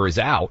the year is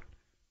out.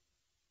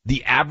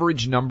 The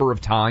average number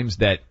of times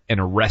that an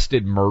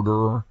arrested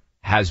murderer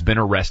has been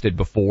arrested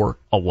before,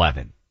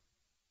 11.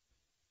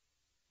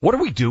 What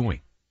are we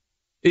doing?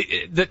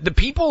 The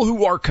people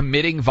who are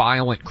committing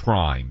violent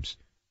crimes,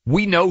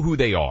 we know who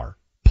they are.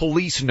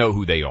 Police know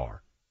who they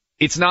are.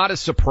 It's not a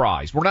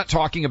surprise. We're not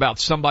talking about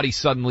somebody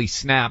suddenly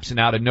snaps and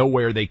out of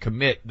nowhere they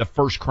commit the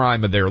first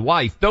crime of their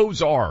life.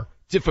 Those are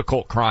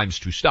difficult crimes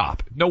to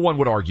stop. No one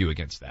would argue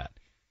against that.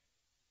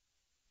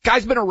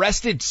 Guy's been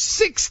arrested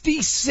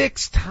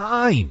 66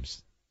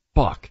 times,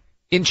 Buck,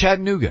 in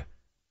Chattanooga.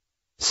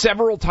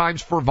 Several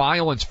times for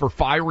violence, for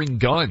firing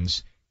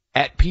guns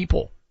at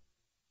people.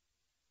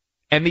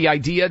 And the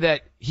idea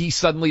that he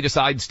suddenly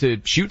decides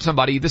to shoot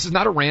somebody, this is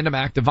not a random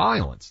act of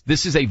violence.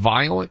 This is a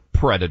violent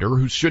predator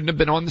who shouldn't have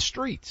been on the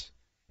streets.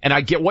 And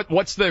I get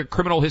what's the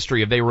criminal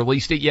history? Have they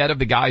released it yet of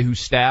the guy who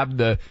stabbed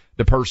the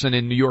person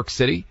in New York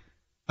City?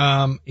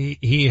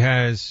 He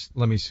has,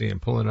 let me see, I'm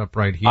pulling up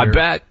right here. I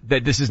bet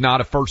that this is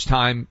not a first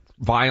time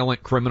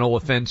violent criminal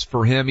offense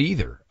for him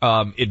either.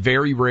 It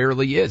very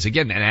rarely is.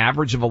 Again, an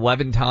average of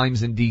 11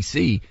 times in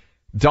DC.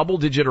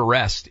 Double-digit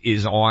arrest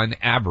is on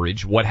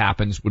average what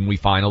happens when we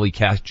finally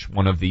catch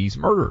one of these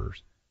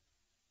murderers.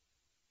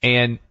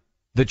 And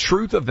the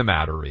truth of the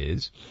matter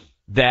is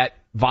that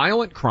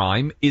violent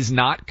crime is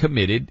not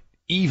committed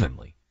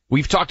evenly.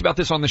 We've talked about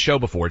this on the show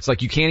before. It's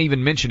like you can't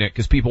even mention it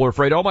because people are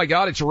afraid, oh my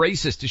God, it's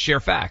racist to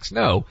share facts.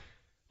 No.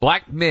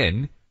 Black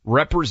men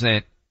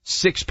represent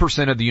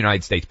 6% of the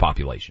United States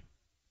population.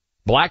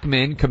 Black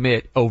men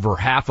commit over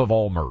half of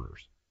all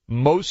murders.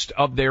 Most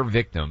of their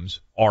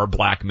victims are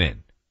black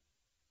men.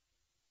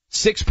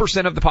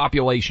 6% of the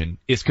population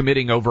is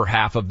committing over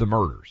half of the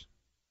murders.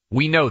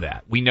 We know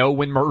that. We know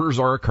when murders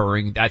are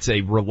occurring. That's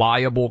a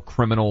reliable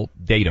criminal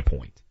data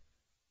point.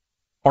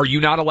 Are you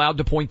not allowed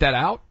to point that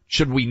out?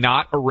 Should we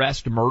not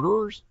arrest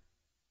murderers?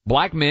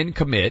 Black men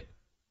commit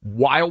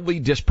wildly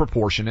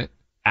disproportionate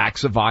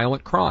acts of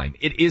violent crime.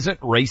 It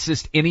isn't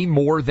racist any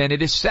more than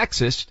it is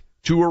sexist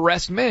to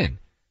arrest men.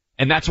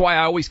 And that's why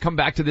I always come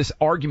back to this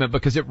argument,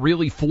 because it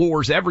really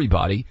floors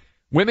everybody.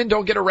 Women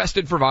don't get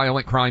arrested for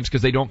violent crimes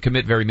because they don't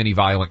commit very many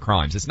violent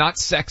crimes. It's not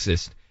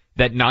sexist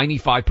that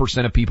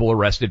 95% of people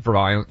arrested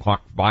for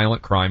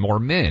violent crime are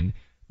men.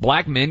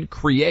 Black men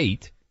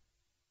create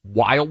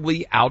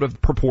wildly out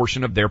of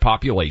proportion of their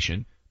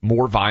population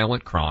more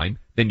violent crime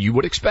than you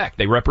would expect.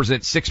 They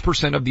represent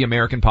 6% of the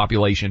American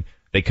population.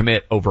 They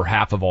commit over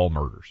half of all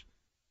murders.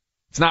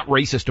 It's not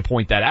racist to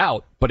point that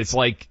out, but it's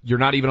like you're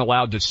not even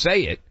allowed to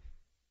say it.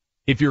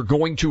 If you're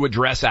going to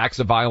address acts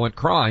of violent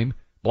crime,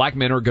 black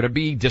men are going to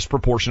be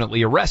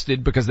disproportionately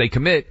arrested because they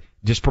commit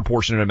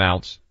disproportionate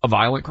amounts of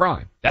violent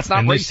crime. That's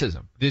not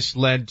racism. This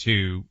led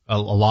to a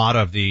lot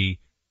of the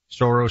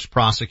Soros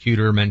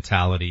prosecutor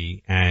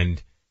mentality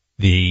and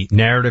the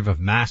narrative of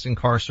mass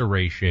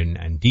incarceration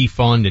and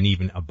defund and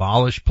even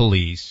abolish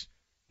police.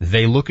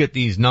 They look at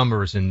these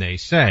numbers and they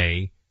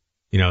say,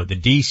 the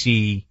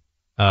DC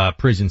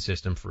prison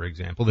system, for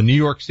example, the New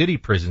York City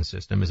prison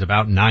system is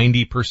about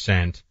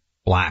 90%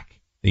 black.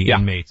 The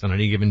inmates on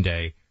any given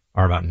day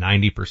are about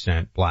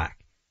 90%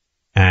 black.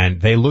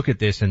 And they look at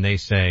this and they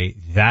say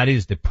that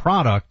is the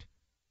product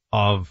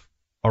of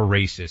a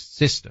racist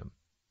system.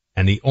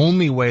 And the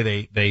only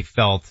way they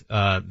felt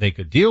they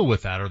could deal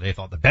with that, or they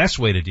thought the best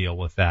way to deal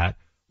with that,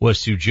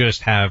 was to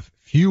just have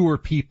fewer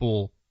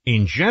people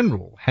in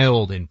general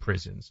held in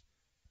prisons.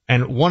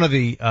 And one of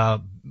the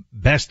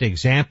best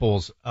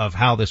examples of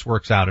how this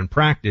works out in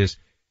practice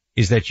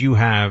is that you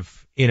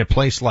have, in a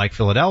place like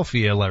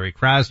Philadelphia, Larry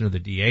Krasner, the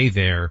DA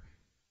there,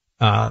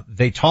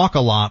 they talk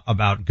a lot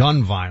about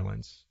gun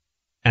violence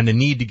and the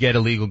need to get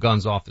illegal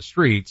guns off the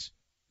streets,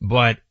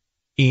 but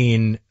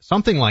in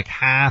something like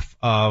half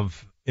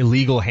of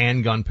illegal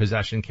handgun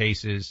possession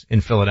cases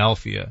in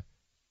Philadelphia,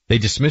 they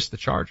dismiss the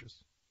charges.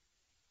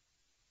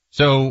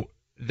 So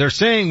they're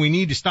saying we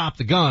need to stop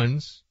the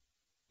guns,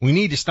 we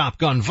need to stop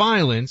gun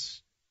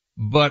violence,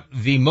 but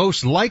the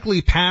most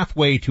likely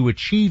pathway to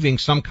achieving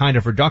some kind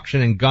of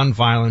reduction in gun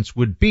violence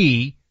would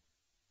be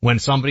when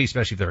somebody,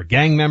 especially if they're a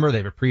gang member, they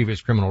have a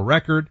previous criminal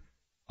record.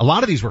 A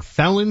lot of these were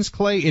felons,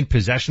 Clay, in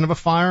possession of a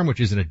firearm,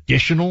 which is an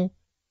additional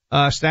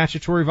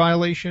statutory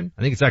violation.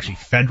 I think it's actually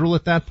federal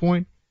at that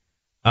point.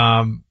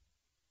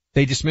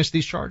 They dismiss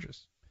these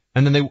charges.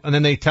 And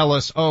then they tell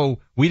us, oh,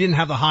 we didn't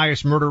have the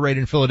highest murder rate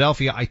in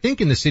Philadelphia, I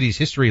think in the city's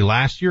history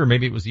last year, or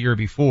maybe it was the year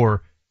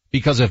before,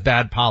 because of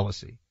bad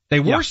policy. They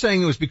were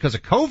saying it was because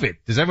of COVID.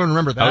 Does everyone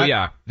remember that? Oh,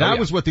 yeah. That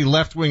was what the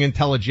left-wing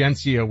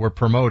intelligentsia were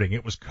promoting.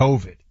 It was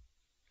COVID.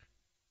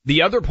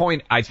 The other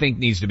point I think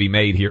needs to be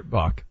made here,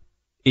 Buck,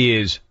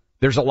 is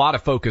there's a lot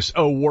of focus,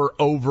 we're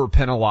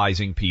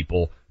over-penalizing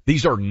people.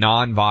 These are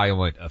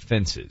non-violent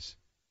offenses.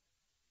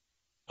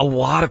 A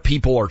lot of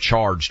people are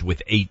charged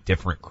with 8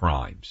 different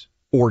crimes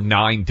or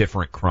 9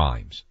 different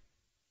crimes,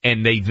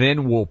 and they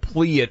then will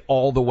plea it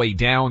all the way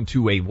down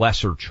to a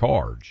lesser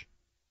charge.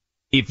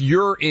 If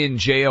you're in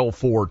jail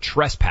for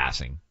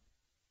trespassing,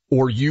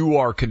 or you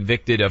are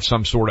convicted of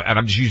some sort of, and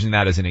I'm just using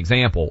that as an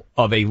example,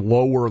 of a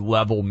lower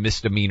level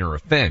misdemeanor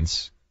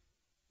offense,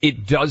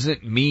 it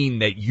doesn't mean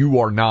that you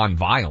are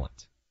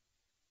nonviolent.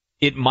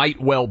 It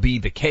might well be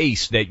the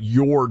case that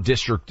your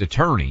district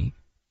attorney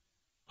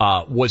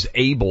was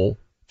able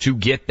to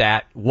get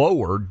that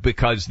lowered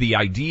because the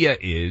idea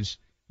is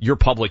your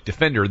public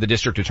defender, the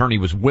district attorney,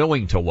 was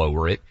willing to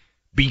lower it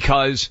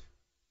because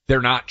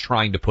they're not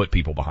trying to put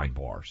people behind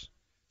bars.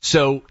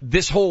 So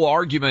this whole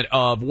argument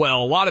of,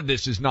 well, a lot of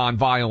this is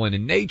nonviolent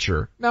in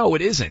nature, no,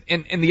 it isn't.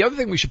 And the other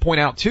thing we should point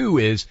out too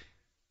is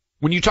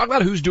when you talk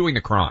about who's doing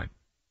the crime,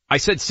 I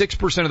said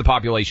 6% of the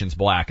population's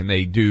black and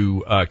they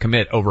do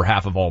commit over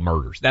half of all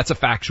murders. That's a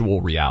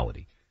factual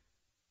reality.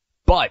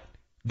 But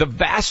the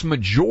vast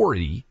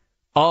majority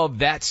of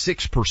that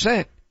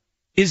 6%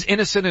 is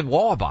innocent and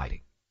law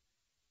abiding.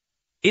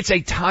 It's a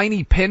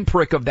tiny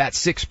pinprick of that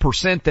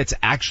 6% that's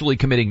actually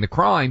committing the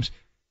crimes.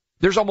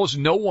 There's almost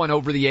no one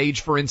over the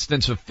age, for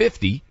instance, of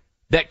 50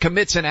 that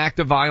commits an act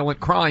of violent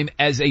crime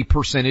as a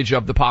percentage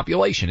of the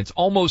population. It's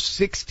almost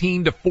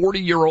 16 to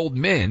 40-year-old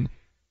men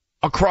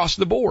across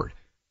the board.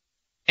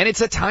 And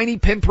it's a tiny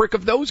pinprick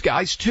of those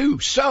guys, too.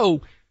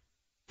 So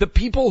the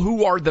people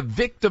who are the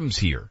victims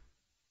here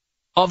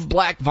of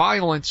black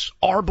violence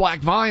are black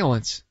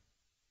violence.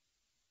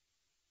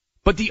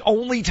 But the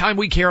only time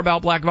we care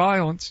about black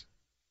violence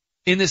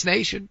in this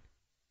nation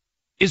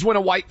is when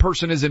a white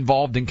person is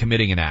involved in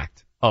committing an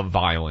act of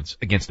violence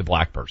against a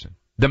black person.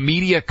 The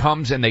media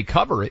comes and they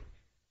cover it.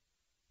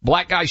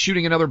 Black guy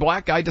shooting another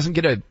black guy doesn't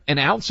get an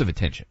ounce of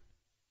attention.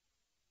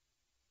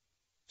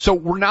 So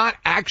we're not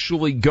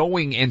actually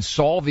going and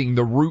solving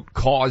the root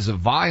cause of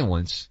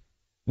violence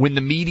when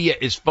the media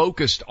is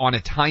focused on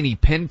a tiny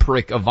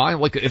pinprick of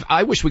violence. Like, if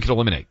I wish we could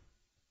eliminate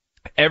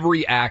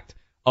every act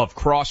of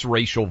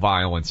cross-racial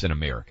violence in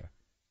America.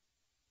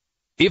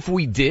 If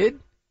we did,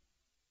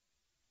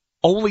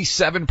 only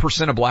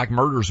 7% of black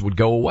murders would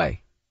go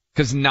away.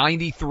 Because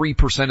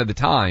 93% of the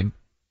time,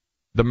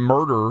 the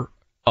murder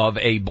of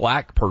a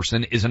black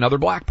person is another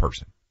black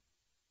person.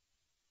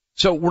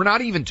 So we're not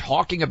even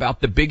talking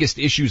about the biggest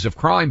issues of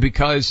crime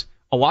because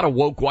a lot of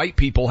woke white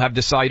people have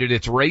decided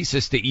it's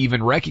racist to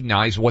even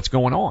recognize what's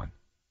going on.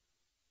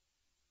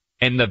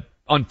 And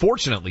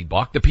unfortunately,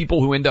 Buck, the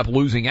people who end up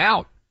losing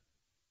out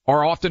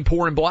are often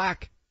poor and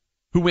black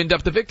who end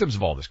up the victims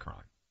of all this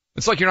crime.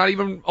 It's like you're not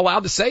even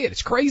allowed to say it.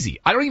 It's crazy.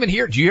 I don't even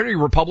hear it. Do you hear any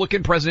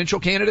Republican presidential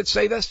candidates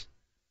say this?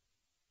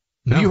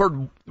 No. Have you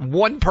heard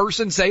one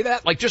person say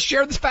that? Like, just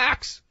share the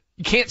facts.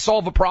 You can't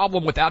solve a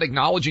problem without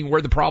acknowledging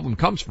where the problem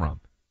comes from.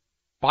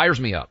 Fires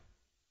me up.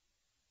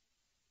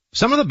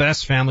 Some of the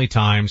best family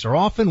times are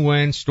often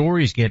when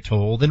stories get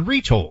told and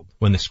retold.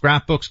 When the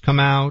scrapbooks come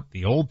out,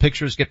 the old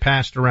pictures get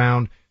passed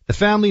around, the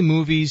family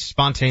movies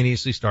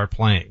spontaneously start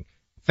playing.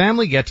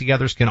 Family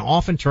get-togethers can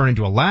often turn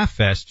into a laugh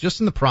fest just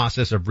in the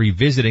process of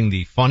revisiting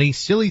the funny,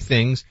 silly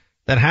things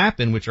that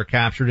happen which are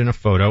captured in a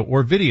photo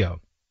or video.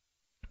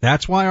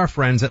 That's why our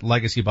friends at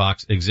Legacy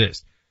Box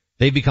exist.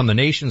 They've become the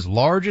nation's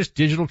largest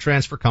digital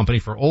transfer company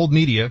for old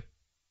media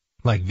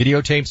like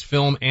videotapes,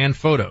 film, and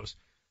photos.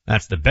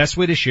 That's the best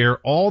way to share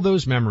all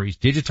those memories,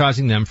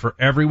 digitizing them for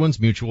everyone's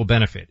mutual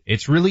benefit.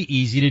 It's really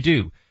easy to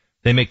do.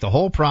 They make the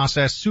whole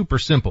process super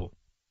simple.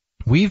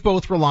 We've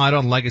both relied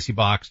on Legacy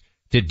Box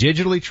to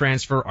digitally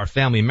transfer our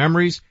family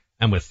memories,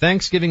 and with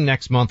Thanksgiving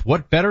next month,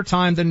 what better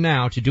time than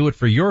now to do it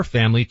for your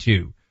family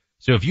too?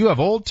 So if you have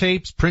old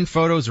tapes, print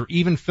photos, or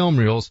even film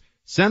reels,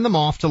 send them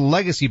off to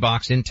Legacy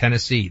Box in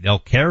Tennessee. They'll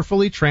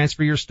carefully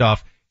transfer your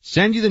stuff,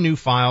 send you the new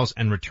files,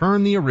 and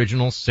return the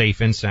original safe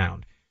and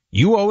sound.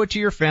 You owe it to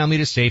your family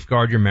to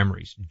safeguard your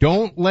memories.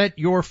 Don't let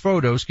your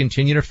photos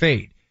continue to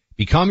fade.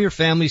 Become your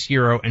family's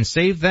hero and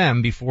save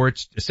them before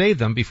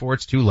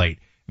it's too late.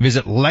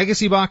 Visit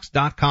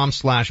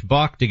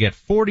legacybox.com/buck to get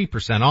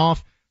 40%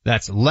 off.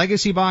 That's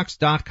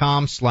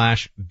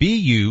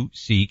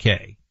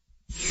legacybox.com/BUCK.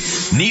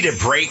 Need a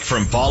break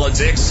from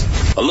politics?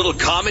 A little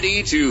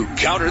comedy to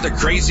counter the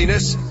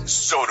craziness?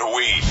 So do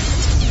we.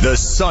 The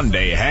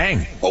Sunday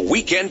Hang, a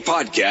weekend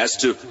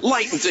podcast to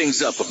lighten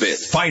things up a bit.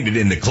 Find it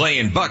in the Clay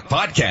and Buck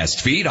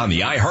podcast feed on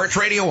the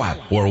iHeartRadio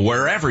app or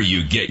wherever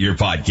you get your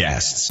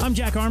podcasts. I'm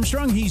Jack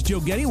Armstrong. He's Joe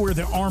Getty. We're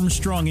the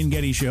Armstrong and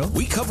Getty Show.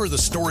 We cover the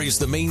stories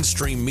the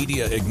mainstream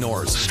media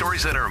ignores.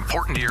 Stories that are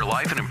important to your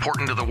life and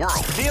important to the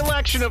world. The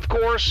election, of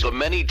course. The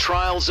many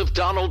trials of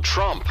Donald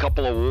Trump.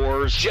 Couple of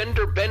wars.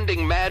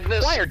 Gender-bending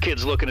madness. Why are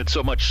kids looking at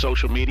so much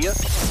social media?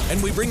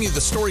 And we bring you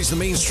the stories the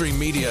mainstream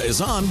media is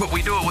on, but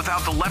we do it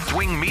without the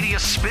left-wing media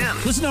spin.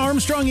 Listen to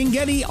Armstrong and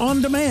Getty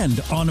on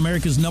demand on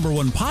America's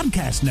 #1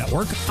 podcast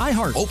network,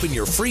 iHeart. Open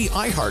your free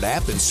iHeart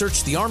app and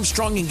search The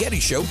Armstrong and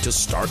Getty Show to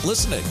start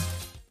listening.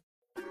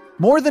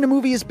 More Than a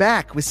Movie is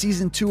back with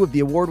Season 2 of the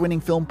award-winning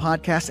film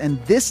podcast,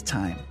 and this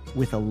time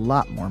with a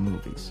lot more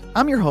movies.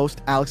 I'm your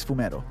host, Alex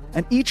Fumero,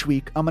 and each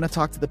week I'm going to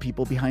talk to the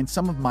people behind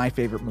some of my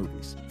favorite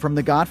movies. From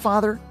The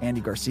Godfather,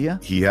 Andy Garcia.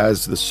 He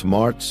has the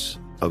smarts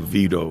of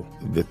Vito,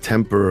 the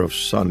temper of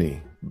Sonny,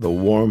 the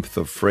warmth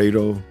of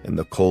Fredo, and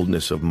the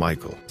coldness of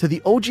Michael. To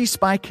the OG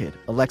Spy Kid,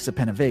 Alexa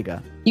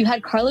Penavega. You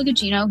had Carla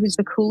Gugino, who's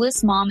the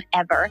coolest mom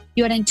ever.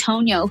 You had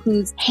Antonio,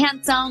 who's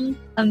handsome,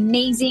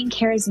 amazing,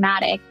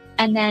 charismatic.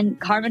 And then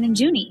Carmen and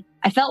Junie.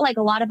 I felt like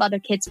a lot of other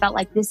kids felt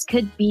like this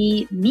could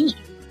be me.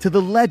 To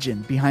the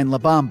legend behind La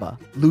Bamba,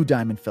 Lou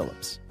Diamond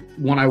Phillips.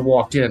 When I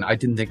walked in, I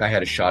didn't think I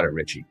had a shot at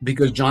Richie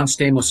because John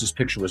Stamos'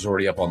 picture was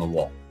already up on the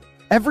wall.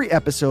 Every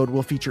episode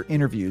will feature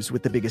interviews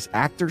with the biggest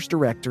actors,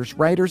 directors,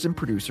 writers, and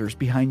producers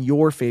behind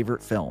your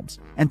favorite films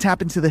and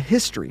tap into the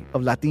history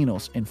of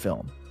Latinos in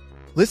film.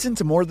 Listen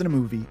to More Than a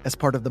Movie as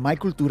part of the My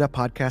Cultura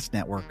podcast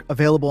network,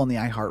 available on the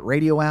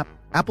iHeartRadio app,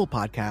 Apple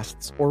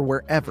Podcasts, or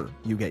wherever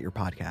you get your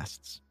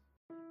podcasts.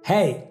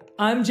 Hey,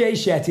 I'm Jay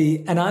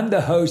Shetty, and I'm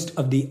the host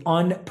of the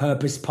On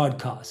Purpose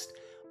podcast.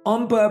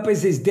 On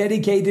Purpose is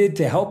dedicated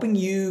to helping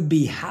you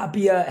be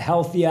happier,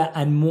 healthier,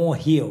 and more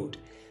healed.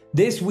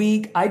 This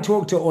week, I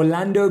talked to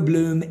Orlando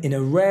Bloom in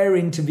a rare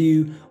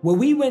interview where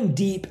we went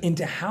deep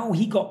into how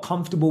he got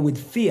comfortable with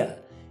fear,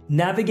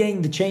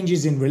 navigating the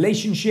changes in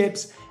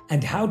relationships,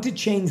 and how to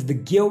change the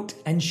guilt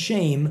and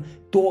shame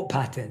thought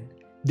pattern.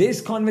 This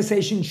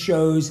conversation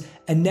shows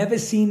a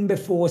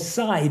never-seen-before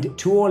side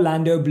to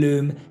Orlando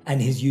Bloom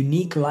and his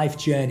unique life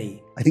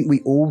journey. I think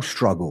we all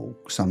struggle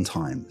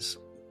sometimes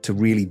to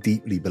really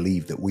deeply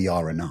believe that we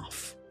are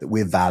enough, that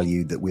we're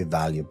valued, that we're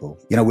valuable.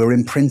 You know, we're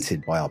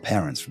imprinted by our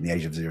parents from the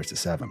age of 0 to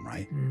 7,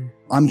 right?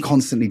 I'm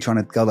constantly trying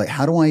to go like,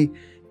 how do I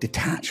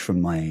detach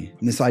from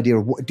this idea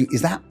of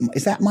is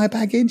that my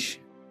baggage?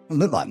 It doesn't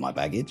look like my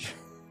baggage.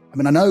 I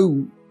mean, I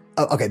know,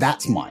 okay,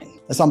 that's mine.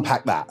 Let's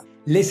unpack that.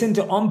 Listen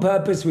to On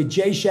Purpose with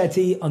Jay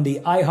Shetty on the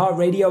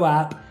iHeartRadio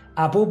app,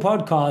 Apple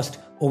Podcast,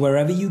 or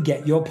wherever you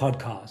get your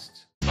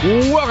podcasts.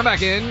 Welcome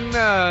back in.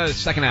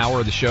 Second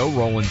hour of the show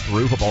rolling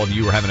through. Hope all of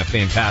you are having a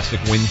fantastic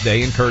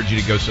Wednesday. Encourage you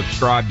to go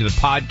subscribe to the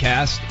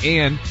podcast,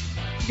 and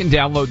you can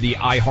download the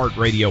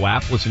iHeartRadio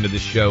app. Listen to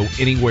this show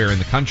anywhere in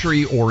the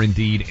country or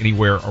indeed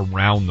anywhere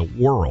around the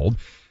world.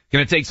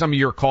 Going to take some of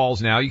your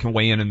calls now. You can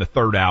weigh in the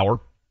third hour,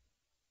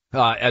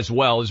 as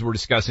well as we're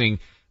discussing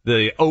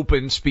the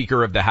open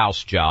Speaker of the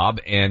House job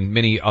and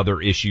many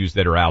other issues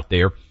that are out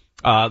there.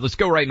 Let's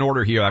go right in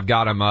order here. I've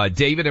got him.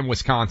 David in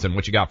Wisconsin.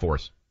 What you got for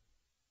us?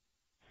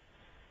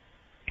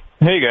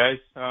 Hey guys,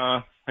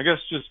 I guess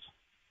just,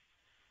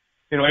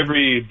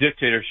 every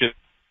dictatorship,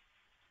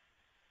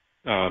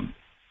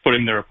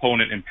 putting their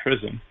opponent in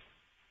prison.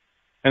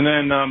 And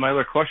then, my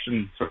other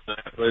question for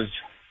that was,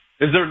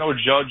 is there no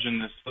judge in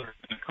the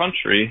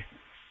country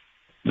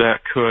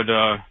that could,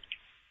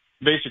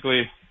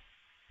 basically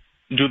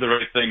do the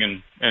right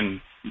thing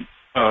and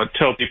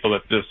tell people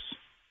that this.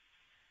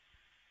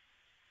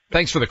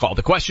 Thanks for the call.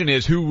 The question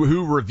is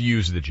who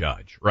reviews the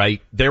judge,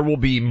 right? There will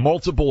be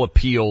multiple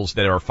appeals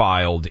that are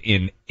filed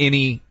in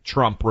any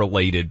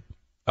Trump-related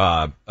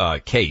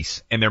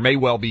case, and there may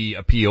well be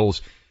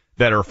appeals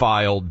that are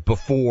filed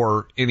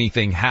before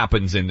anything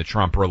happens in the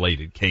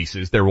Trump-related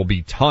cases. There will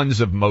be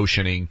tons of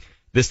motioning.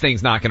 This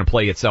thing's not going to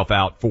play itself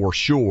out for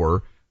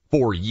sure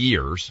for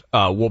years.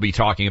 We'll be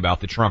talking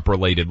about the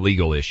Trump-related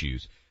legal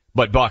issues.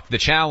 But, Buck, the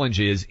challenge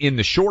is, in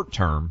the short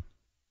term,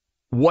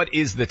 what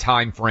is the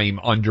time frame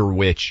under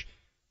which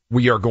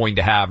we are going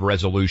to have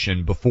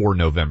resolution before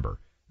November?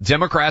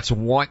 Democrats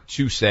want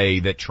to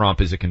say that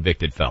Trump is a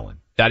convicted felon.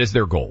 That is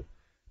their goal.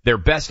 Their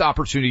best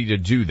opportunity to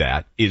do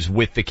that is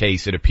with the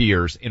case, it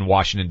appears, in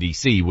Washington,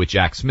 D.C. with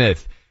Jack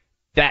Smith.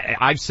 That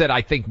I've said,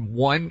 I think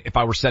one, if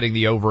I were setting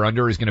the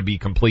over-under, is going to be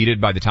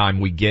completed by the time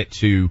we get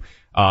to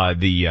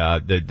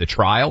the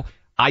trial.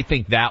 I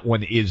think that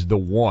one is the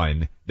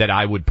one that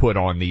I would put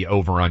on the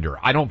over-under.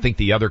 I don't think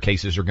the other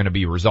cases are going to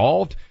be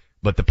resolved,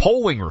 but the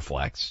polling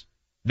reflects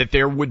that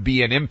there would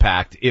be an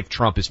impact if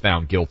Trump is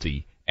found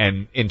guilty,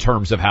 and in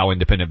terms of how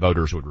independent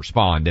voters would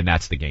respond, and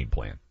that's the game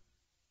plan.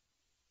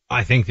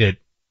 I think that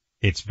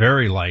it's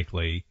very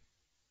likely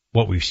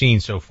what we've seen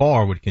so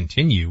far would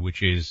continue,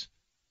 which is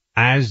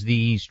as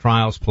these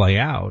trials play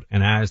out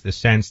and as the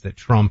sense that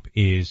Trump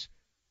is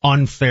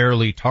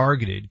unfairly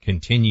targeted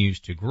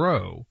continues to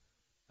grow,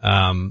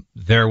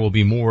 there will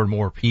be more and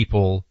more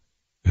people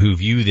who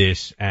view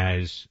this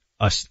as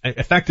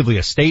effectively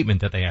a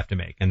statement that they have to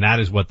make, and that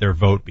is what their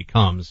vote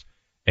becomes,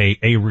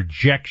 a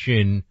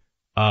rejection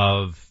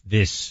of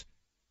this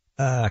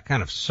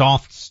kind of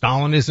soft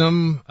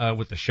Stalinism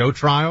with the show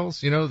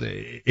trials. You know,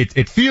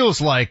 it feels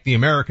like the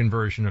American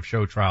version of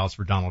show trials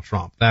for Donald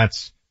Trump.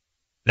 That's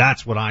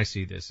what I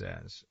see this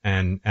as,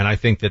 and I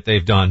think that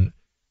they've done.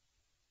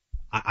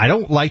 I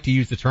don't like to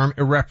use the term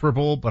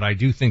irreparable, but I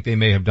do think they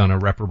may have done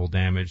irreparable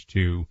damage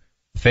to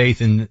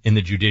faith in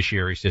the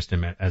judiciary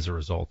system as a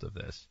result of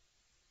this.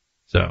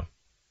 So,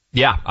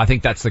 yeah, I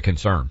think that's the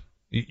concern.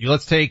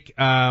 Let's take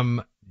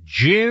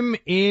Jim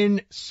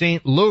in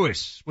St.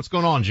 Louis. What's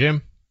going on,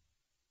 Jim?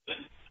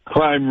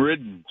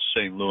 Crime-ridden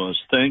St. Louis.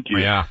 Thank you.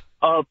 Yeah.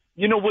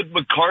 With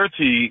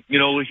McCarthy,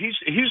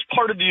 he's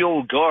part of the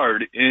old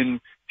guard,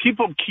 and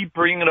people keep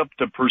bringing up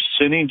the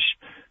percentage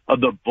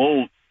of the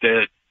vote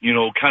that,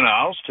 kind of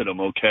ousted him,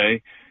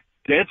 okay?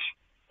 That's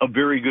a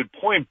very good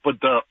point. But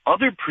the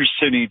other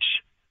percentage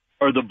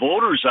are the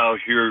voters out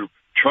here,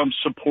 Trump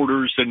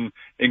supporters and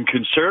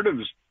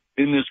conservatives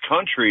in this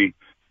country,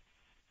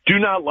 do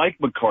not like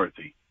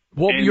McCarthy.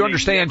 Well, And you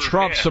understand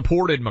Trump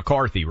supported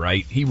McCarthy,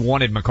 right? He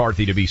wanted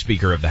McCarthy to be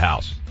Speaker of the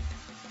House.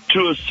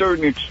 To a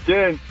certain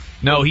extent.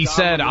 No, he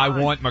said, I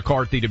want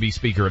McCarthy to be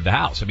Speaker of the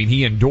House. I mean,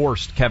 he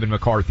endorsed Kevin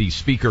McCarthy's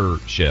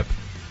speakership,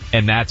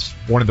 and that's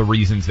one of the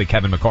reasons that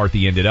Kevin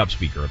McCarthy ended up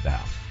Speaker of the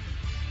House.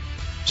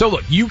 So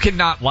look, you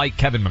cannot like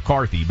Kevin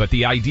McCarthy, but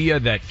the idea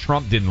that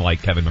Trump didn't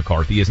like Kevin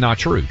McCarthy is not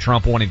true.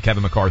 Trump wanted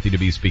Kevin McCarthy to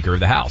be Speaker of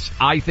the House.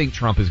 I think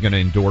Trump is going to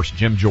endorse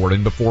Jim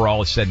Jordan before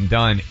all is said and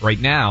done. Right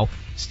now,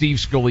 Steve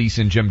Scalise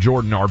and Jim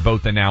Jordan are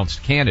both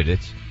announced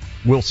candidates.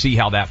 We'll see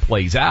how that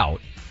plays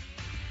out.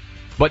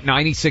 But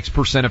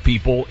 96% of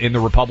people in the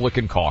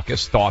Republican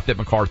caucus thought that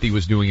McCarthy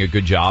was doing a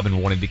good job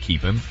and wanted to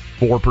keep him.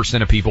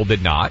 4% of people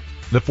did not.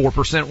 The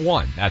 4%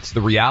 won. That's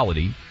the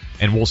reality.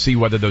 And we'll see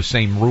whether those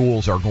same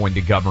rules are going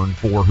to govern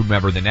for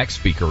whomever the next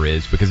speaker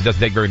is, because it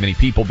doesn't take very many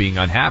people being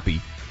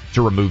unhappy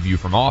to remove you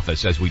from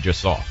office, as we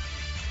just saw.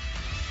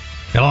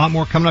 Got a lot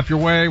more coming up your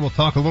way. We'll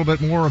talk a little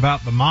bit more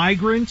about the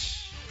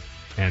migrants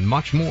and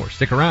much more.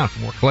 Stick around for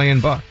more Clay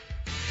and Buck.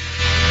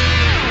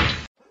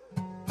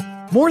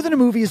 More Than a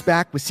Movie is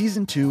back with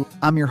Season 2.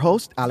 I'm your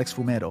host, Alex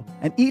Fumero,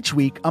 and each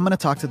week I'm going to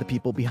talk to the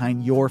people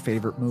behind your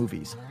favorite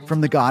movies. From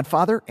The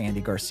Godfather,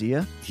 Andy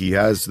Garcia. He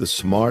has the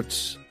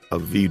smarts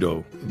of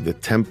Vito, the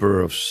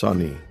temper of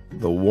Sonny,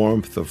 the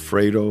warmth of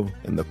Fredo,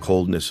 and the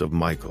coldness of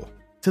Michael.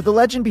 To the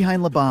legend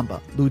behind La Bamba,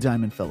 Lou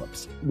Diamond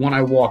Phillips. When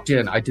I walked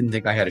in, I didn't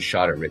think I had a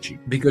shot at Richie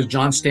because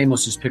John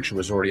Stamos' picture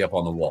was already up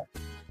on the wall.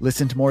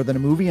 Listen to More Than a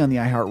Movie on the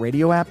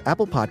iHeartRadio app,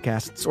 Apple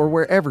Podcasts, or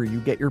wherever you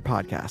get your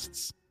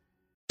podcasts.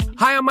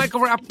 Hi, I'm Michael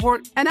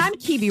Rappaport. And I'm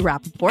Kibi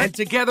Rappaport. And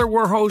together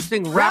we're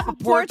hosting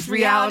Rappaport's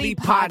Reality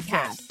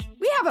Podcast.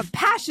 We have a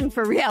passion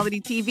for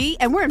reality TV,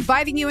 and we're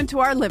inviting you into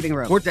our living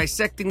room. We're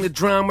dissecting the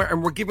drama,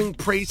 and we're giving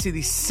praise to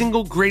the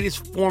single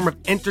greatest form of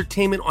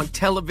entertainment on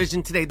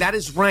television today. That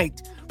is right.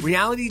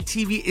 Reality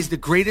TV is the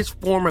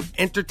greatest form of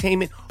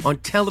entertainment on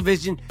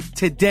television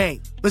today.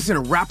 Listen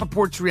to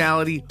Rappaport's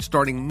Reality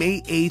starting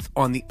May 8th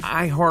on the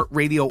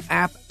iHeartRadio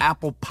app,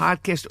 Apple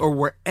Podcast, or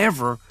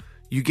wherever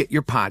you get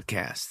your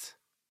podcasts.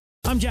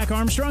 I'm Jack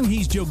Armstrong.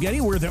 He's Joe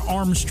Getty. We're the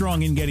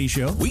Armstrong and Getty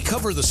Show. We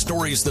cover the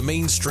stories the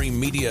mainstream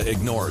media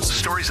ignores.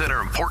 Stories that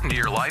are important to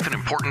your life and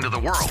important to the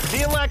world.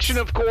 The election,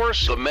 of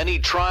course, the many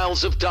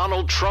trials of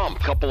Donald Trump,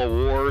 couple of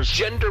wars,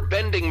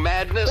 gender-bending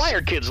madness. Why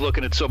are kids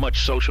looking at so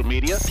much social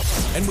media?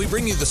 And we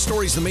bring you the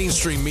stories the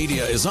mainstream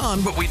media is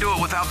on, but we do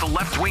it without the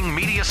left-wing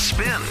media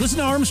spin. Listen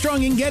to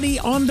Armstrong and Getty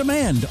on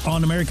demand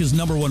on America's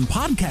 #1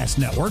 podcast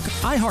network,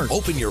 iHeart.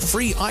 Open your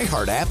free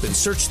iHeart app and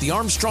search the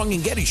Armstrong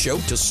and Getty Show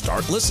to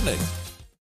start listening.